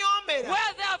 bakunyoomera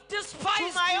Where they have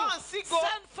despised tumayo you, nsigo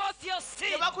send forth your gye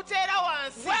seed. bakuteera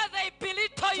wansi Where they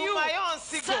belittle you, tumayo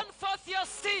nsigo send forth your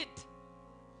seed.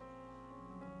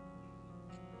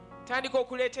 tandika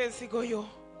okuleeta ensigo yo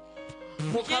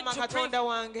Begin mukama to katonda pray.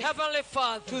 wange Heavenly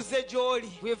Father, tuzze gy'oli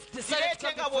we've decided to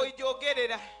gireete nga come before you.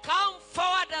 bw'ogyogerera Come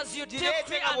forward as you Gireete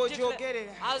decree nga and declare,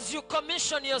 bw'ogyogerera as you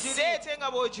commission your seed, gireete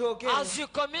nga bw'ogyogerera as you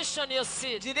commission your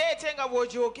seed, gireete nga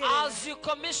bw'ogyogerera as you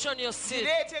commission your seed,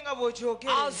 gireete nga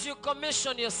bw'ogyogerera as you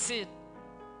commission your seed.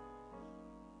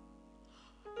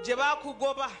 gye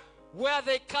baakugoba Where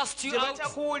they cast you gye out,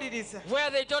 batakuwuliriza where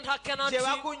they don't hearken unto gye you,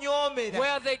 bakunyoomera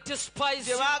where they despise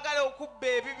gye you, baagala okubba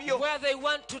ebibyo where they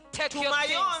want to take your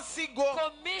tumayo things. nsigo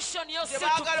Commission your gye seed to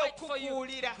baagala fight for you,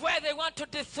 okukuwulira where they want to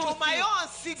dethrone you. tumayo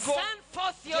nsigo Send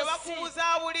forth gye your seed,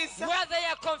 bakubuzaabulisa where they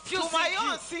are confusing tumayo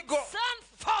you. nsigo Send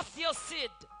forth your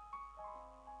seed.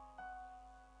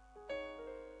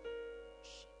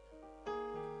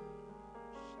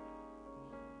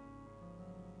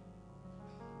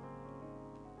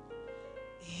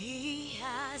 He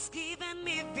has given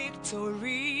me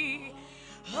victory.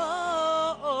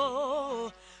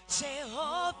 Oh,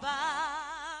 Jehovah.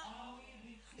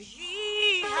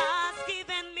 He has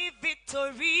given me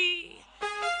victory.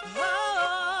 Oh,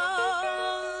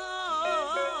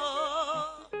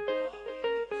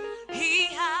 He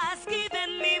has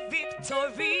given me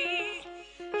victory.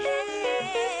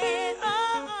 Hey,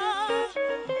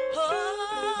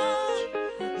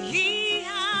 He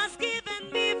has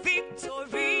given me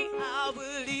victory. I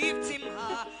will lift Him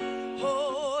high.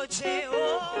 Oh,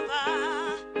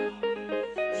 Jehovah.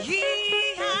 He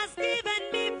has given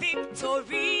me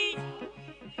victory.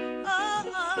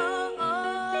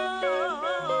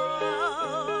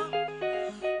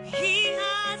 He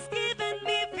has given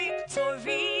me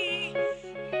victory.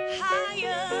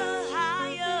 Higher,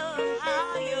 higher,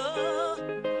 higher.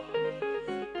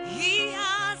 He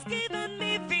has given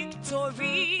me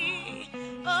victory.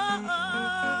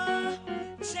 Oh,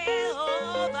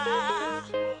 Jehovah.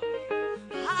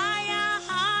 Higher,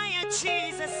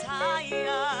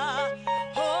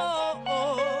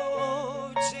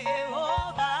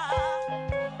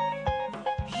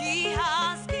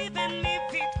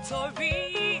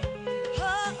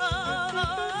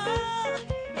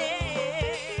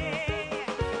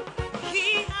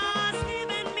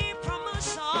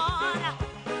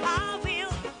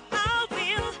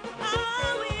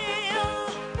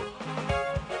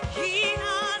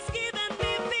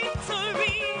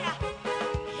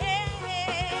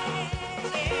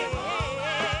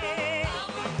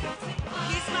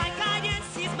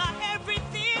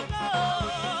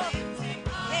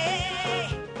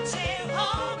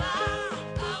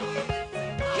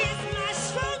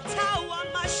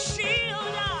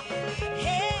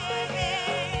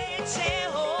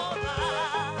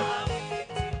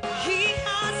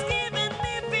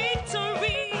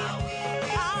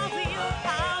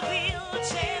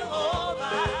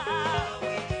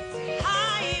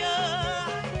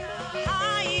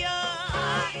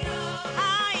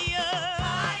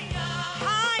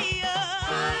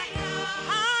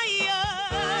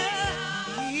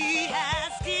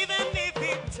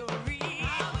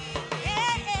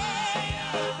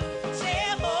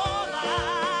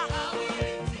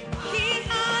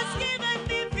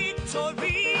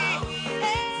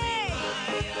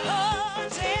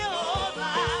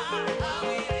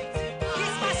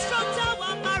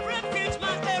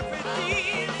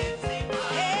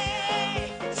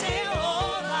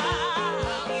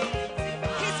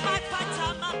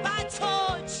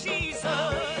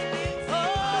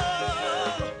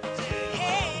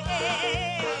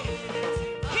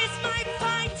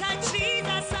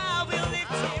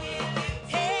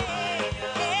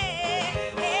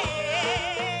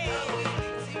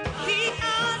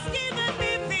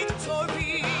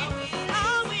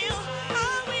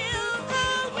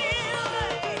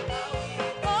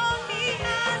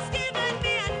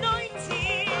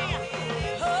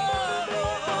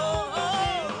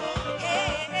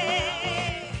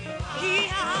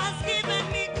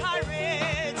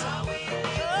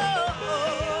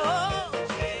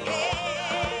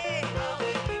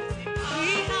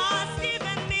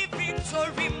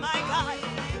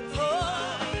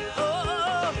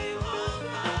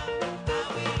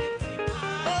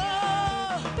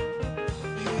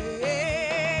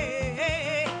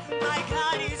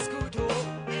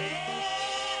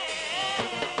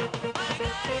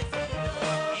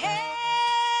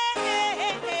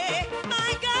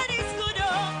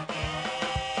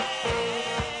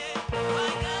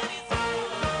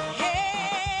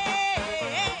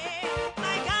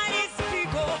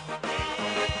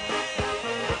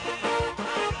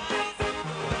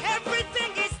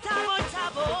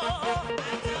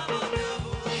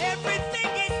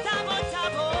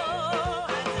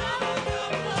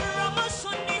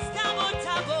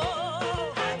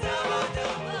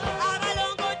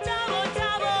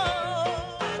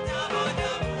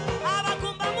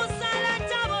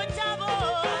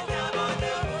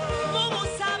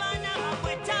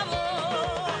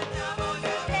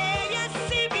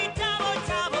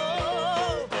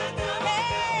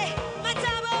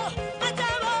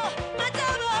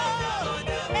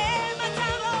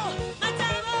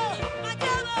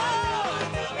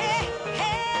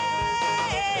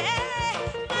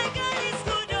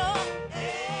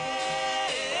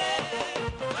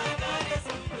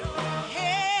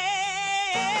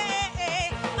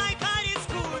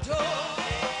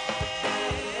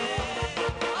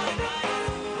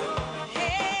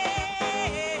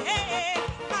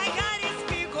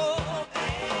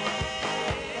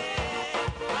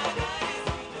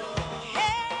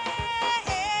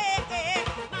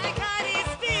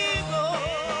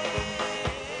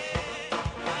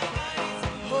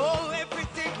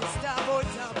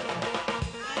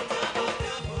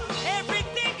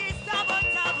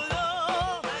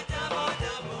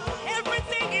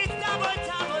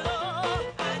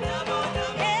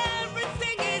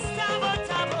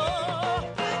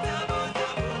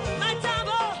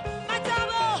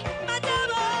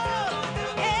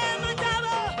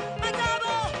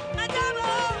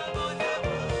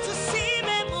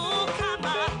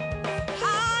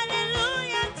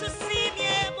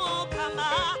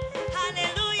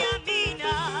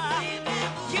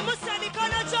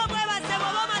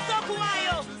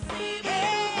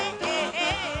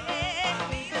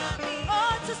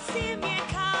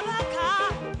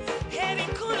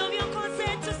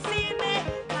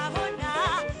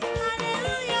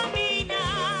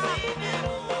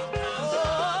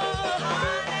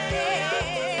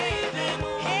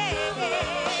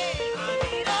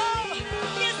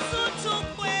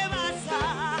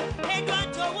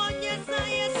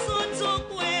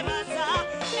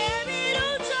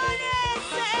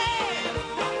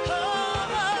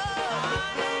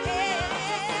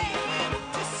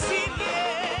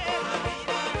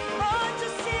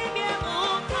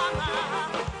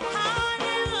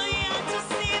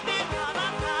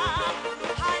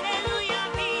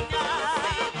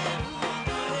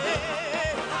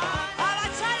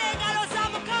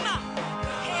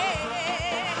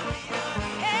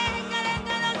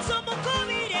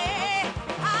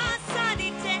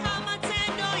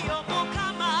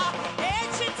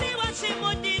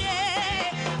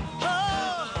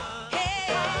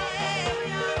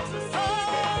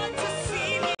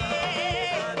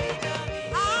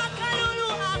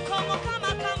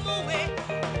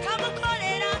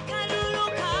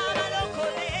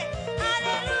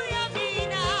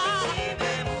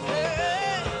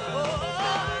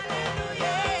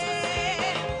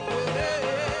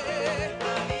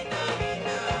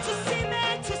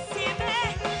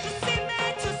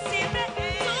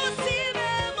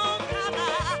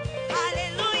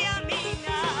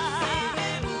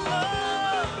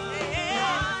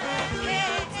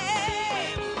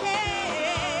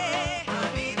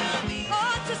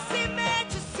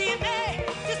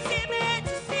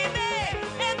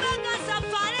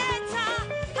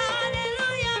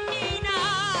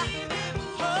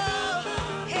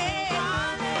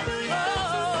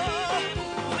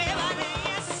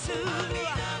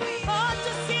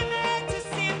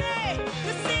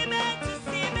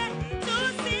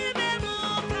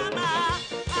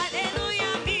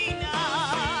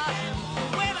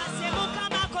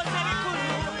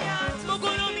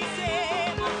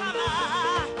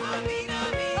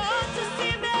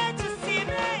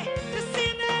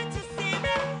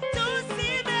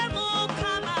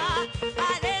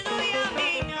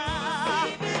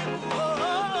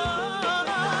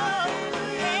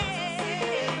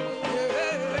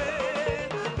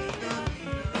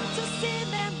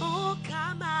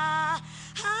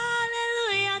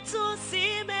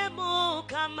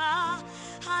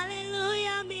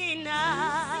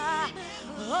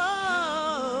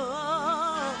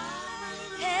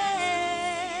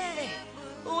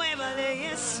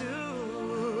 Yesu.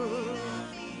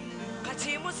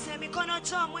 Kati musse emikono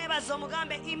gyo mwebaza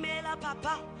omugambe imela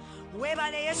papa.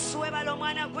 Webale Yesu, webale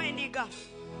omwana gw'endiga.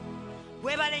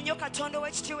 Webale nnyo Katonda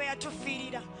ow'ekitiibwa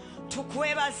eyatufiirira.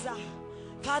 Tukwebaza.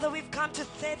 Father, we've come to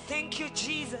say thank you,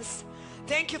 Jesus.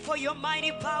 Thank you for your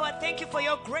mighty power. Thank you for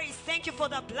your grace. Thank you for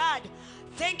the blood.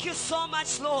 Thank you so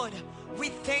much, Lord. We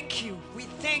thank you. We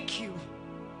thank you.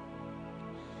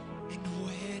 And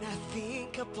when I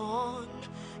think upon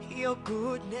your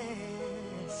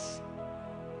goodness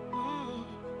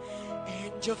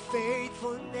and your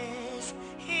faithfulness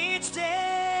each day,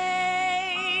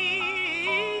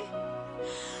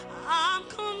 I'm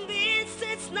convinced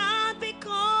it's not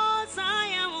because I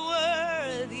am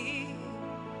worthy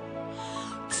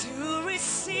to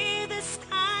receive this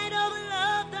kind of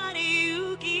love that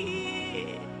you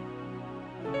give,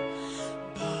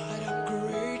 but I'm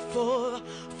grateful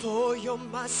for your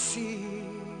mercy,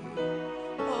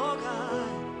 oh God,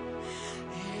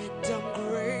 and I'm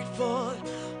grateful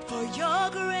for your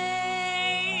grace,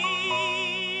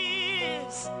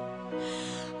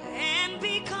 and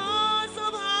because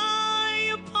of how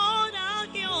you poured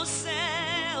out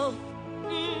yourself,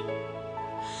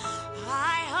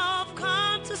 I have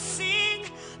come to sing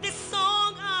this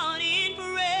song out in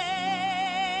praise.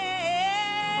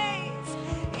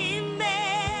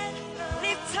 Amen.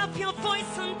 Lift up your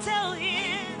voice and tell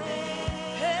him.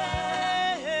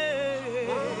 Hey,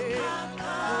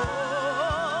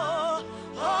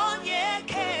 oh, yeah,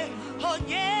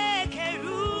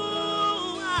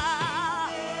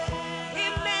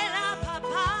 Imela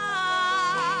papa,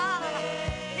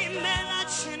 imela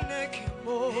chineke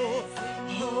mo.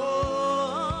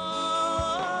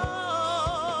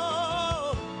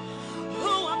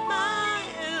 Who am I,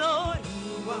 Lord?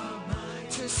 Who am I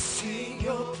to sing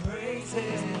your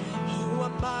praises? Who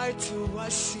am I to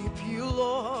worship you,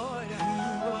 Lord?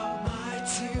 Who am I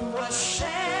to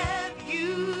worship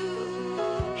you?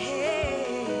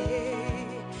 Hey,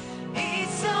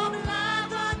 it's your blood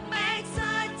that makes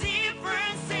a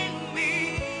difference in me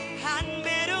and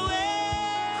made a way.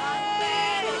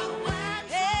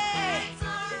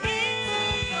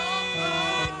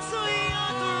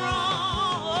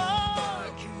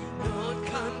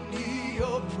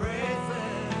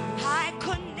 I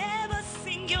could never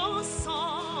sing your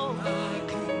song. I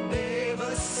could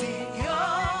never sing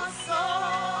your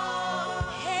song.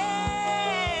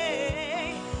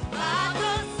 Hey, but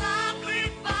the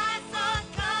sacrifice on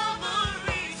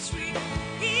Calvary's tree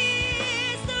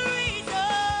is the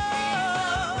reason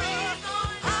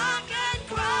I can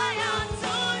cry out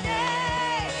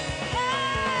today.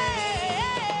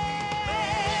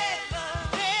 Hey,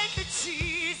 thank you,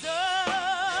 Jesus.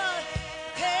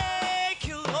 Thank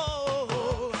you,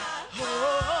 Lord.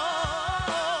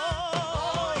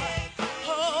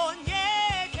 Oh,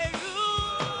 yeah,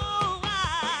 Keruba.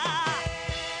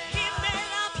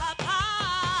 Himela papa,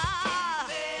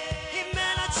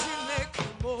 himela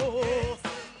chinekemo.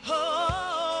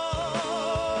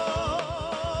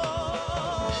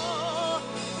 Oh,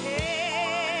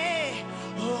 hey,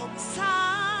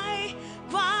 omsai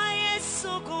kwa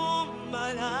Yesu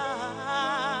kumala.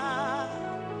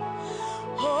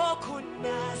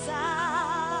 Okunaza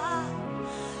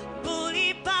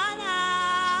bulibana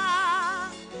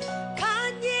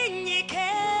kanyinyike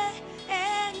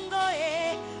engoye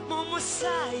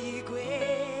mumusayi gwe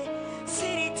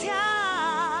siritya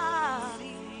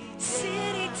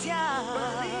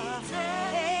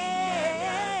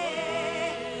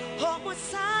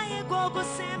omusayi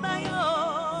gwogusembayo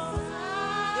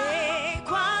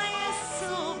kwa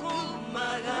Yesu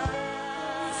gumala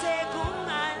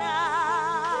segumala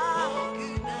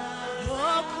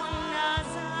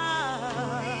okunaza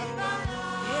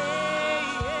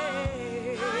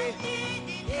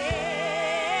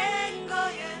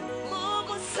engoye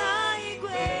mumusayi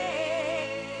gwe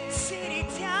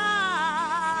siritya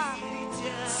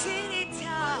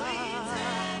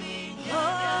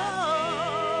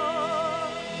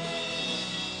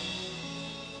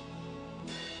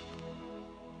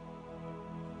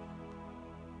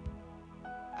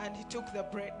And he took the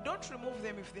bread. Don't remove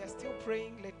them. If they are still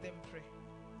praying, let them pray.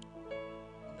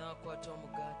 N'akwata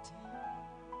omugaati.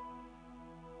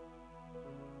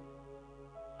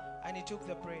 And he took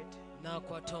the bread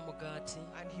N'akwata omugaati.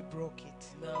 and he broke it.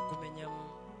 N'agumenyamu.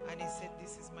 And he said,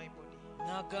 "This is my body,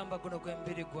 N'agamba guno gwe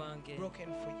mubiri gwange. broken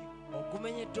for you.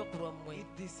 Ogumenyeddwa ku lwammwe.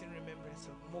 Eat this in remembrance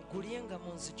of me." Mugulyenga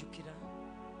munzijukira.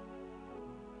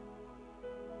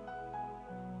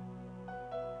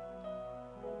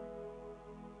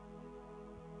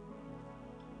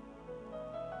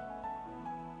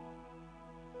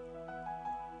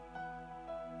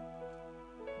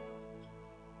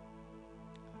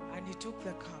 he took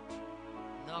the cup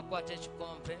n'akwata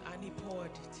ekikompe and he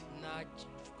poured it.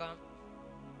 n'akifuka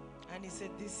And he said,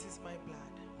 this is my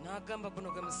blood n'agamba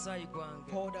guno gwe musaayi gwange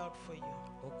poured out for you.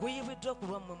 oguyibiddwa ku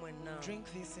lwammwe mwenna Drink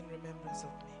this in remembrance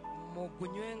of me.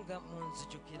 mugunywenga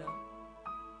munzijukira.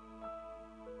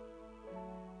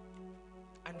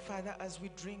 And Father, as we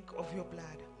drink of your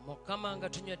blood Mukama nga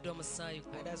tunywedde omusaayi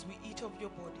gwo and as we eat of your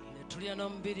body, ne tulya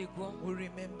n'omubiri gwo we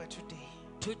remember today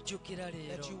tujjukira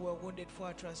leero that you were wounded for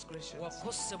our transgressions,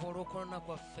 wakosebwa olw'okwonona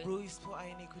kwaffe bruised for our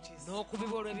iniquities.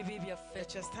 n'okubibwa olw'ebibi The byaffe,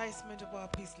 chastisement of our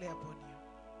peace lay upon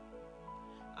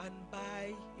you, and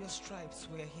by your stripes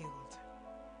we are healed.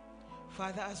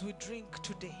 Father, as we drink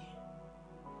today,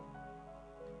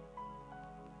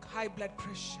 high blood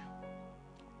pressure,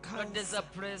 ndwadde za cancer,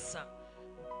 puresa,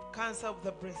 cancer of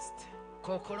the breast,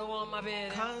 kookolo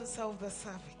w'amabeere, cancer of the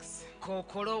cervix,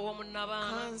 kookolo w'omunnabaana,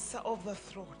 cancer of the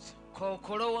throat,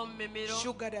 kookolo w'omumimiro,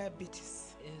 sugar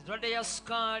diabetes, endwadde ya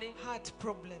sukaali, heart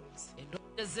problems,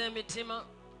 endwadde z'emitima,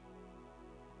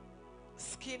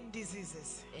 skin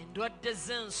diseases, endwadde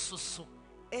z'ensusu,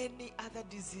 any other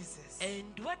diseases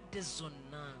endwadde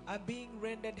zonna are being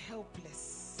rendered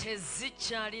helpless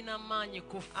tezikyalina maanyi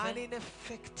ku and ffe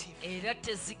ineffective era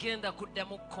tezigenda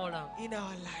kuddamu kukola in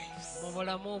our lives. mu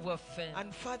bulamu bwaffe.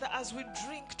 And Father, as we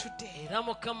drink today, Era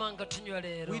Mukama nga tunywa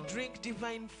leero we drink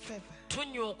divine favor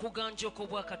tunywa okuganjoka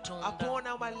obwa Katonda upon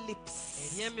our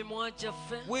lips. eri emimwa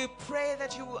gyaffe. We pray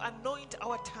that you will anoint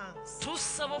our tongues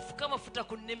Tusaba ofuke amafuta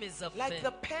ku nnimi like the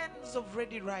zaffe pens of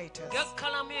ready writers, nga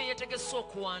kalamu eyo yeetegese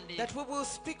okuwandiika, that we will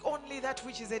speak only that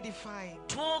which is edifying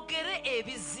twogere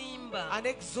ebizimba and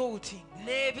exalting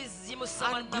n'ebizimusa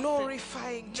and bannaffe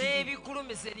glorifying to you.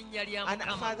 n'ebigulumiza erinnya lya And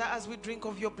Mukama. Father, as we drink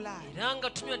of your blood Era nga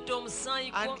tunywedde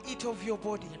omusaayi gwo and eat of your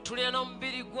body, tulya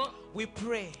n'omubiri gwo, we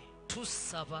pray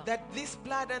tusaba that this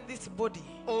blood and this body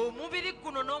omubiri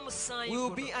guno n'omusaayi will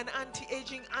guno be an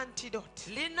anti-aging antidote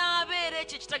linaabeera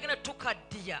ekyo ekitagenda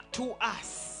tukaddiya to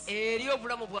us, eri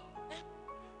obulamu bwa,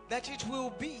 that it will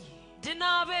be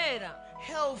linaabeera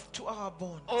health to our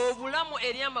bones, obulamu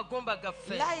eri amagomba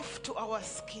gaffe, life to our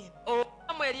skin,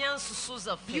 obulamu eri ensusu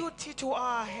zaffe, beauty to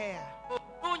our hair.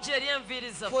 obulungi eri enviiri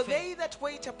For zaffe. they that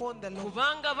wait upon the Lord,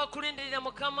 Kubanga bakulindirira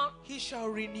Mukama he shall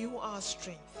renew our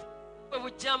strength. bwe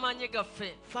bujja amaanyi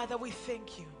gaffe. Father, we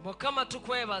thank you Mukama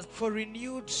tukwebaza for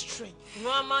renewed strength,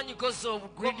 lw'amaanyi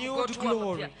Renewed g'otuwa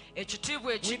glory, amapya,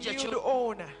 ekitiibwa ekijja renewed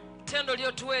honor, ttendo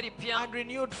ly'otuwa eripya and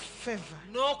renewed favor.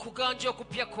 n'okuganja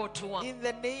okupya kw'otuwa. In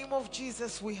the name of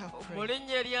Jesus we have Mu prayed.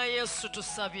 linnya erya Yesu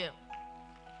tusabye.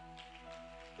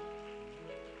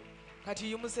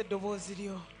 Kati yimusa eddoboozi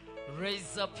lyo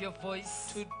Raise up your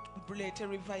voice tuleete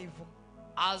revival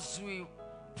as we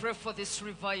pray for this mu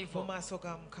revival maaso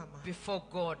ga Mukama. before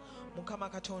God. Mukama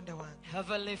Katonda wange,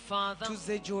 Heavenly Father,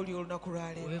 tuzze gy'oli olunaku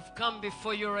lwaleero. we've come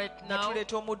before you right Nga now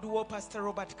tuleeta omuddu wo Pastor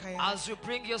Robert Kayanja. as we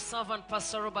bring your servant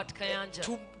Pastor Robert Kayanja.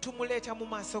 Tumuleeta mu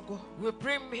maaso go We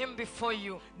bring him before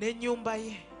you n'ennyumba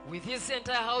ye with his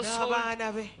entire household,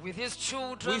 n'abaana be. with his We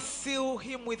children. seal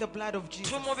him with the blood of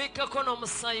Jesus. Tumubikkako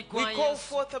n'omusaayi gwa We call Yesu.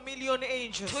 forth 1,000,000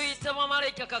 angels Tuyita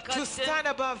bamalayika to kakadde stand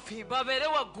above him, babeere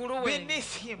waggulu we,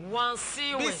 beneath him,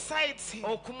 wansi we, besides him,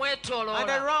 and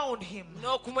okumwetooloola around him.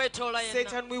 n'okumwetoola yenna.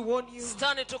 Satan, we warn you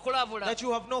Sitaani tukulabula that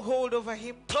you have no hold over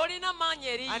him, tolina maanyi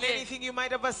eri and ye, anything you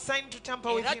might have assigned to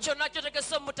tamper with era him kyonna kyotegese has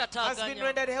been omutataaganya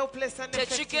rendered helpless and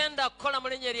effective. tekigenda kukola mu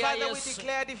linnya erya Father, we Yesu.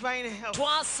 declare divine health.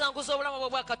 Twasanguza obulamu bwe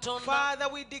bwa Katonda, Father,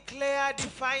 we declare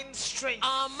divine strength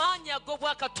amaanyi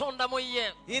ag'obwa Katonda mu ye,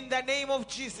 in the name of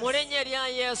Jesus. mu linnya erya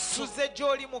Yesu. Tuzze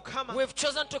gy'oli Mukama, We've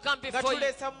chosen to come nga before you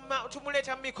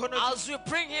tumuleeta mu mikono gyo. as we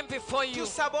bring him before you.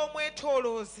 Tusaba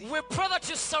omwetooloozi, We pray that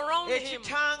you surround him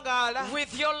ekitangaala,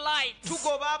 with your light.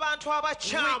 tugoba abantu We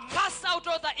abakyamu cast out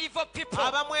all the evil people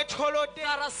abamwetoolodde,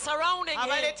 that are surrounding him,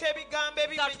 abaleeta ebigambo that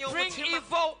ebimenya bring omutima,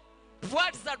 evil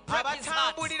words that break his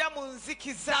heart, abatambulira mu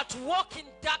nzikiza, that walk in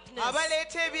darkness,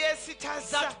 abaleeta ebyesitaza.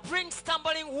 that bring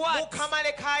stumbling words. Mukama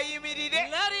leka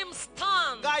ayimirire Let him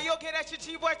stand ng'ayogera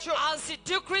kitiibwa kyo, as he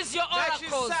decrees your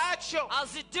oracles, n'ekisa kyo,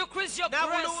 as he decrees your na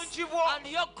grace bulungi bwo. and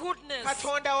your goodness.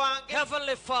 Katonda wange,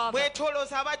 Heavenly Father,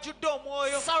 mwetoolooza abajjudde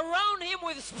omwoyo, surround him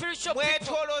with spiritual people.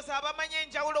 mwetoolooza abamanya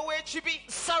enjawulo w'ekibi,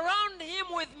 Surround him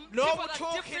with people that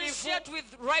N'obutuukirivu. differentiate with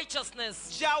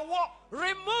righteousness. jawo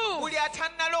Remove buli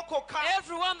atannalokoka,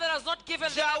 everyone that has not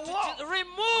given their life to jawo Jesus. buli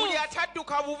Remove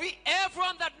atadduka bubi,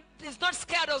 everyone that is not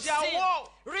scared of sin. jawo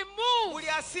Remove buli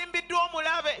asimbiddwa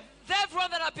omulabe.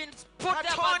 everyone that have been put there by the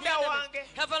Katonda enemy. wange,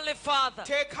 Heavenly Father,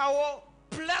 teekawo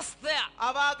bless there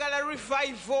abaagala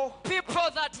revival, people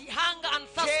that hunger and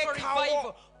thirst for Teekawo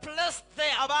revival. Place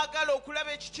there abaagala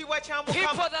okulaba ekitiibwa kya people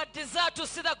Mukama that desire to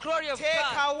see the glory of God.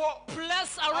 teekawo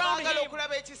Place around abaagala him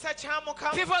okulaba ekisa kya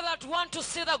Mukama people that want to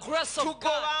see the grace of tugoba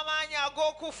God. amaanyi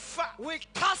ag'okufa We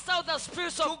cast out the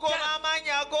spirits of tugoba death, amaanyi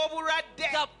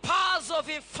ag'obulwadde the powers of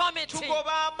infirmity.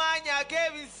 tugoba amaanyi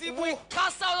ag'ebizibu We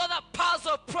cast out all the powers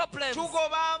of problems,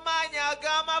 tugoba amaanyi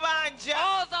ag'amabanja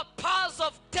all the powers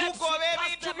of death. We tugoba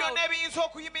cast ebintu them byonna out. ebiyinza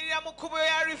okuyimirira mu kkubo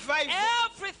ya revival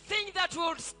Everything that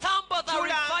will stumble the revival,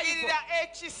 tulangirira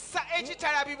ekisa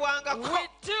ekitalabibwangako we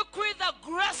decree the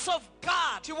grace of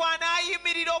God. ti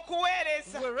bw'anaayimirira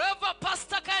okuweereza Wherever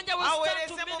Pastor Kanja will stand aweereze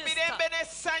to mu minister, mirembe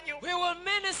n'essanyu we will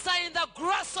minister in the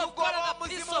grace of God tugoba and the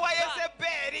peace omuzimu of wa God.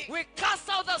 Yezeberi We cast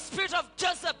out the spirit of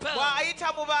Jezebel,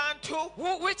 bw'ayita mu bantu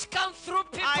which come through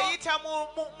people, ayita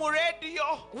mu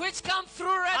rediyo which come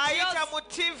through ayita radios, mu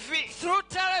TV through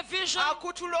television,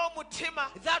 akutula omutima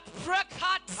that break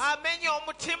hearts, amenya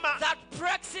omutima that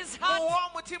breaks his heart. muwa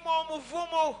omutima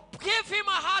omuvumu Give him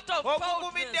a heart of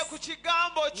ogugumidde ku boldness,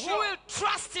 kigambo who kyo will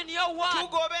trust in your word.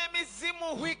 tugoba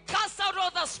emizimu We cast out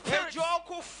all the spirits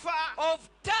egy'okufa of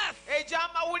death,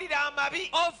 egy'amawulire amabi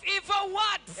of evil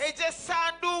words,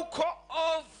 egy'essanduuko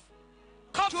of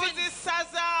coffins.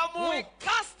 tuzisazaamu We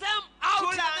cast them out in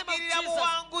the tulangirira name of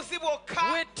buwanguzi bwokka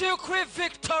Jesus. We decree mu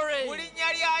victory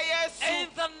linnya lya yesu in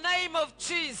the name of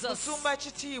Jesus. musumba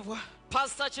kitiibwa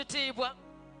Pastor Chitibwa,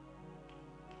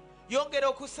 yongera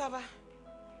okusaba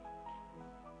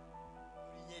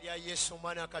Lya Yesu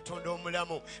mwana Katonda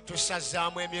omulamu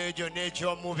tusazzaamu emyoyo gyonna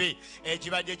egy'omubi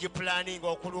egibadde gipulaninga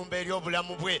okulumba eri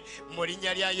obulamu bwe mu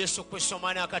linnya lya Yesu Kristo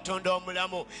mwana Katonda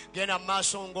omulamu. Genda mu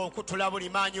maaso ng'okutula buli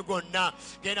maanyi gonna,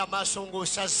 genda mu maaso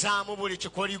ng'osazzaamu buli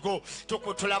kikoligo,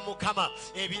 tukutula Mukama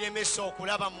ebiremesa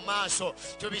okulaba mu maaso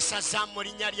tubisazzaamu mu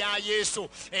linnya lya Yesu.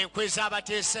 Enkwe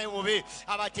z'abateesa obubi,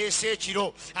 abateesa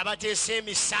ekiro, abateesa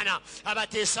emisana,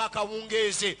 abateesa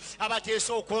akawungeezi,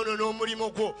 abateesa okwonoona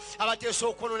omulimu gwo, abateesa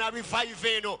okwonoona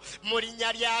revive eno mu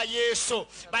linnya lya Yesu,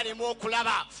 baleme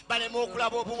okulaba, baleme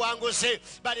okulaba obuwanguzi,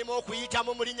 baleme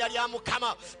okuyitamu mu linnya lya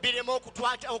Mukama, bireme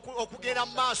okugenda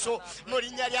mu maaso mu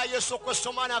linnya lya Yesu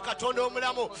Kristo mwana Katonda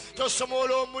omulamu.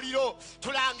 Tosomoola omuliro,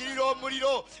 tulangirira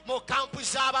omuliro mu kampu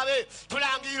z'ababe,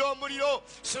 tulangirira omuliro,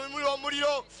 somula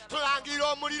omuliro,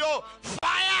 tulangirira omuliro.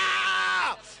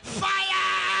 Fire!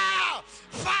 Fire!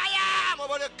 Fire! Mu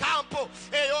buli kampu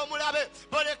ey'omulabe,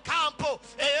 buli kampu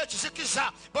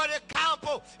ey'ekizikiza, buli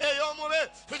kampu ey'omube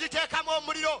tugiteekamu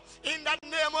omuliro in the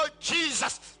name of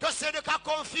Jesus. Tosendeka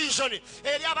confusion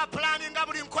eri abapulaninga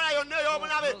buli nkola yonna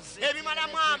ey'obulabe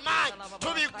ebimalamu amaanyi,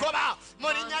 tubigoba mu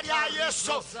linnya lya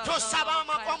Yesu. Tusaba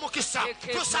omukisa,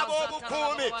 tusaba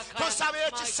obukuumi, tusaba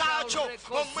ekisa kyo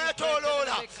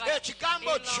omwetooloola,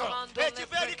 ekigambo kyo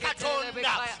ekiva eri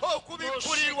Katonda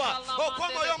okubikkulirwa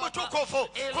okw'omwoyo omutukuvu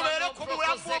kubeere ku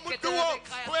bulamu bw'omudduwo,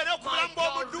 kubeere ku bulamu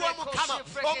bw'omudduwo Mukama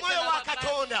omwoyo wa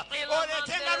Katonda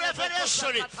oleetenga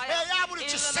revelation eya buli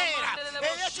kiseera,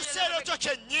 ey'ekiseera ekyo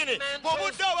kyennyini mu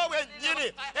budde obwo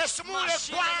bwennyini, esumuula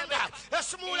eggwanga,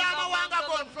 esumuula amawanga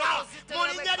gonna mu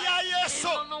linnya lya Yesu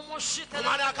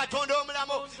omwana Katonda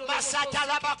omulamu.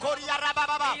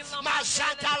 Masatalabakoliarabababa,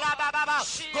 masatalabababa,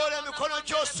 gola emikono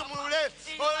gy'osumulule,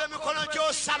 gola emikono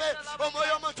gy'osabe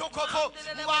omwoyo omutukuvu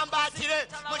muwambaatire,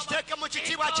 mukiteeke mu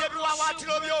kitiibwa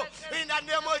ky'ebiwawaatiro byo in the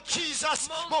name of Jesus.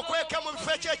 Mukweke mu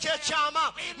bifo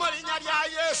ekyekyama mu linnya lya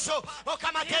Yesu.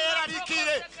 Mukama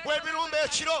teyeeraliikirire w'ebirumba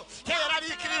ekiro,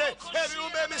 teyeeraliikirire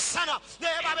ebirumba emisana,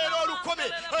 naye babeera olukumi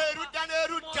erudda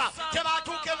n'erudda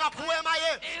tebaatuukenga ku weema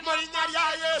ye mu linnya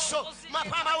lya Yesu.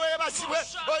 Mapama weebazibwe,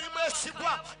 oli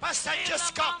mwesigwa Pastor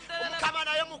Jessica, Omukama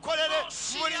naye mukolere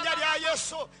mu linnya lya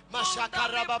Yesu.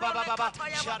 Mashakarababababa.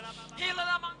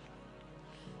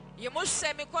 yimusa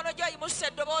emikono gyo, yimusa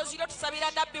eddoboozi lyo,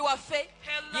 tusabira nabbi waffe.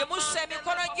 Yimusa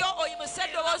emikono gyo, oyimusa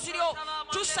eddoboozi lyo,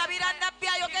 tusabira nabbi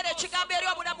ayogera ekigambo eri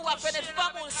obulamu bwaffe ne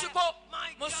tuva mu nsiko.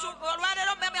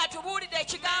 Olwaleero mmemme atubuulidde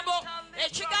ekigambo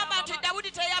nti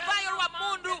Dawudi teyavaayo olwa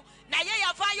mmundu naye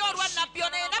yavaayo olwa nabbi.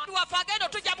 Naye nabbi waffe agenda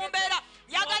otujja mu mbeera,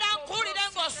 yagala nkuwulire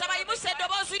ng'osaba. Yimusa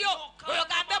eddoboozi lyo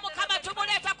oyogambe Mukama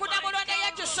tumuleeta ku Namulondo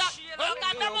ey'ekisa,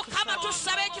 oyogambe Mukama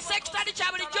tusabe ekisa ekitali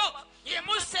kya bulijjo.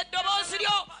 Yimusa eddoboozi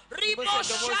lyo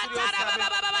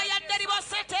riboshatarabababa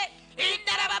yanderibosete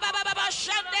indarabababa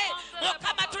shande.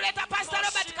 Mukama tuleeta Pastor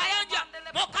Robert Kayanja,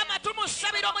 Mukama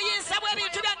tumusabira omuyinza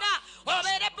bw'ebintu byonna,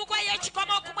 obeere ebbugwa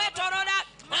y'ekikomo okumwetooloola,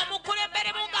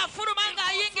 omukulemberemu ng'afuluma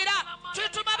ng'ayingira.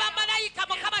 Tutuma bamalayika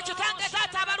Mukama kitange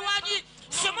taata abalwanyi,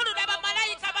 sumulule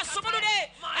bamalayika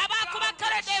basumulule abaakuba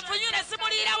kalenda envunyu ne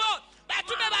zimuliirawo,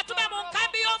 batume mu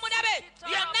nkambi y'omulabe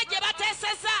yonna gye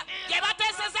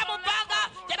bateeseza mu bbanga,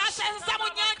 gye bateeseza mu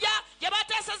nnyanja, gye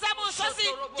bateeseza mu nsozi,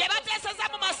 gye bateeseza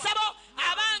mu masabo,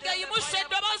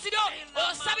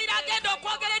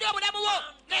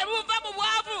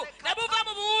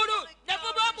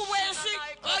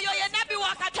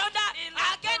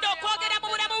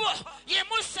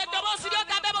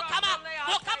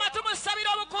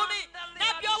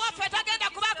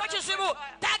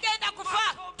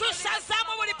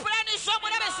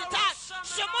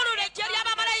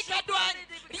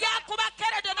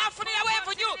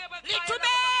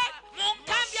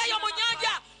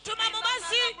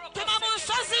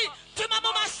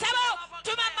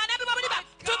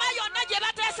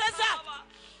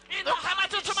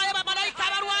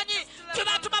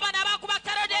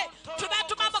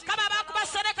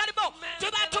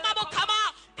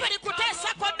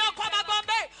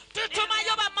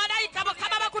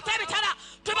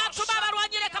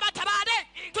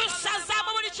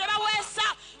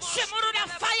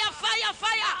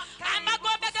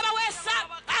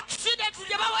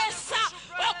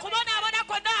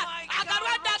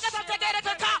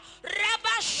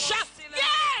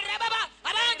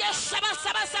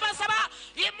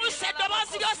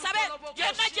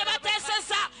 byonna gye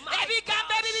bateeseza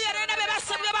ebigambo ebibi byonna bye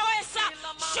basabye baweesa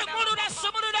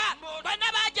sumulula bonna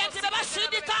baagenti be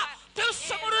basindika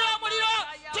tusumulula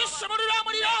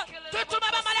omuliro tutuma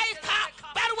bamalayika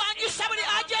balwanyisa buli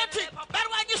agenti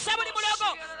balwanyisa buli mulogo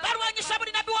balwanyisa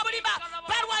buli nabbi w'obulimba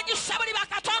balwanyisa buli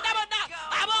bakatonda bonna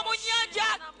ab'omu nnyanja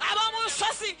ab'omu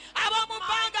nsozi ab'omu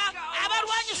bbanga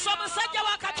abalwanyisa omusajja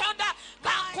wa katonda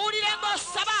kankuulire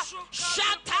ng'osaba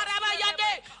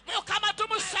shatarabayande mukama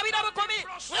tumusabira bukumi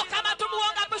mukama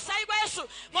tumuwonga musayi gwa yesu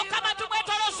mukama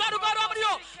tumwetoloza olugo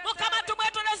olw'omuliro mukama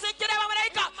tumwetoloza ejjera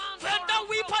bamalayika for no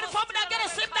weapon formed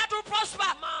against him that will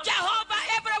prosper Jehovah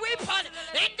every weapon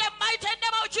in the mighty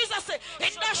name of Jesus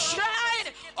in the shrine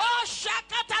oh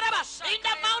shakataraba in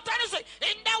the mountains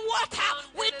in the water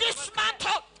we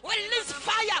dismantle we release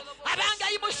fire abanga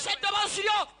yimusa eddoboozi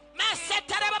lyo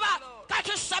masetarababa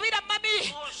katusabira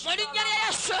mami mu linnya lya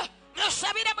yesu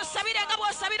musabire nga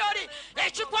bw'osabira oli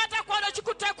ekikwata kwano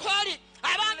kikutte kwoli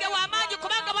abange w'amaanyi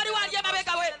kubanga bali wali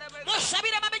emabega we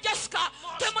musabire mami Jessica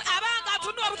abanga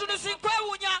atunula obutunuzi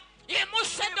nkwewuunya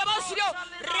yimusa eddoboozi lyo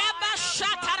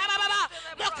rabashatarababa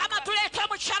mukama tuleeta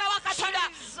omukyala wa katonda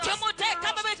tumuteeka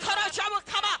mu mikoro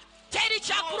gy'omukama teri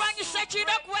kyakulwanyisa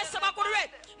ekirina okuweesebwa ku lwe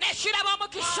nekiraba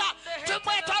omukisa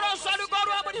tumwetolooza olugo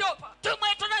olw'omuliro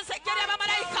tumwetolooza ejje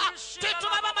ly'abamalayika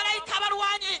tutuma abamalayika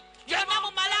abalwanyi yonna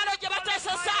mu malaalo gye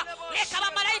bateesesa leka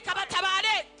bamalayika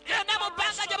batabaale yonna mu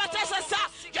bbanga gye bateesesa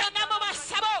yonna mu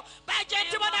masabo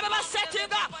bajenti bonna be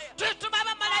basetinga tutuma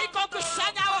abamalayika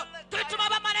okusanyawo tutuma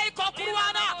abamalayika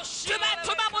okulwana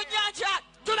tubatuma mu nnyanja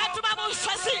tubatuma mu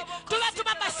nsozi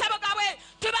tubatuma mu masabo gaabwe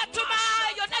tubatuma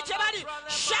yonna gye bali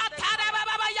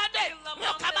shatarababayande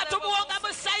mukama tumuwonga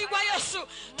musayi gwa yesu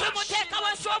tumuteeka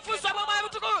wansi obufuzi obw'omwoyo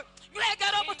obutukuvu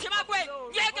nywegera omutima gwe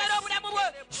nywegera obulamu bwe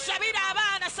sabira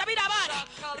abaana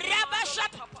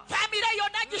rabashat famire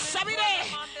yonna gisabire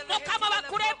mukama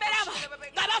bakulemberamu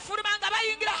nga bafuluma nga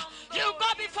bayingira you go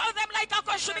before them like a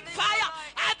consuming fire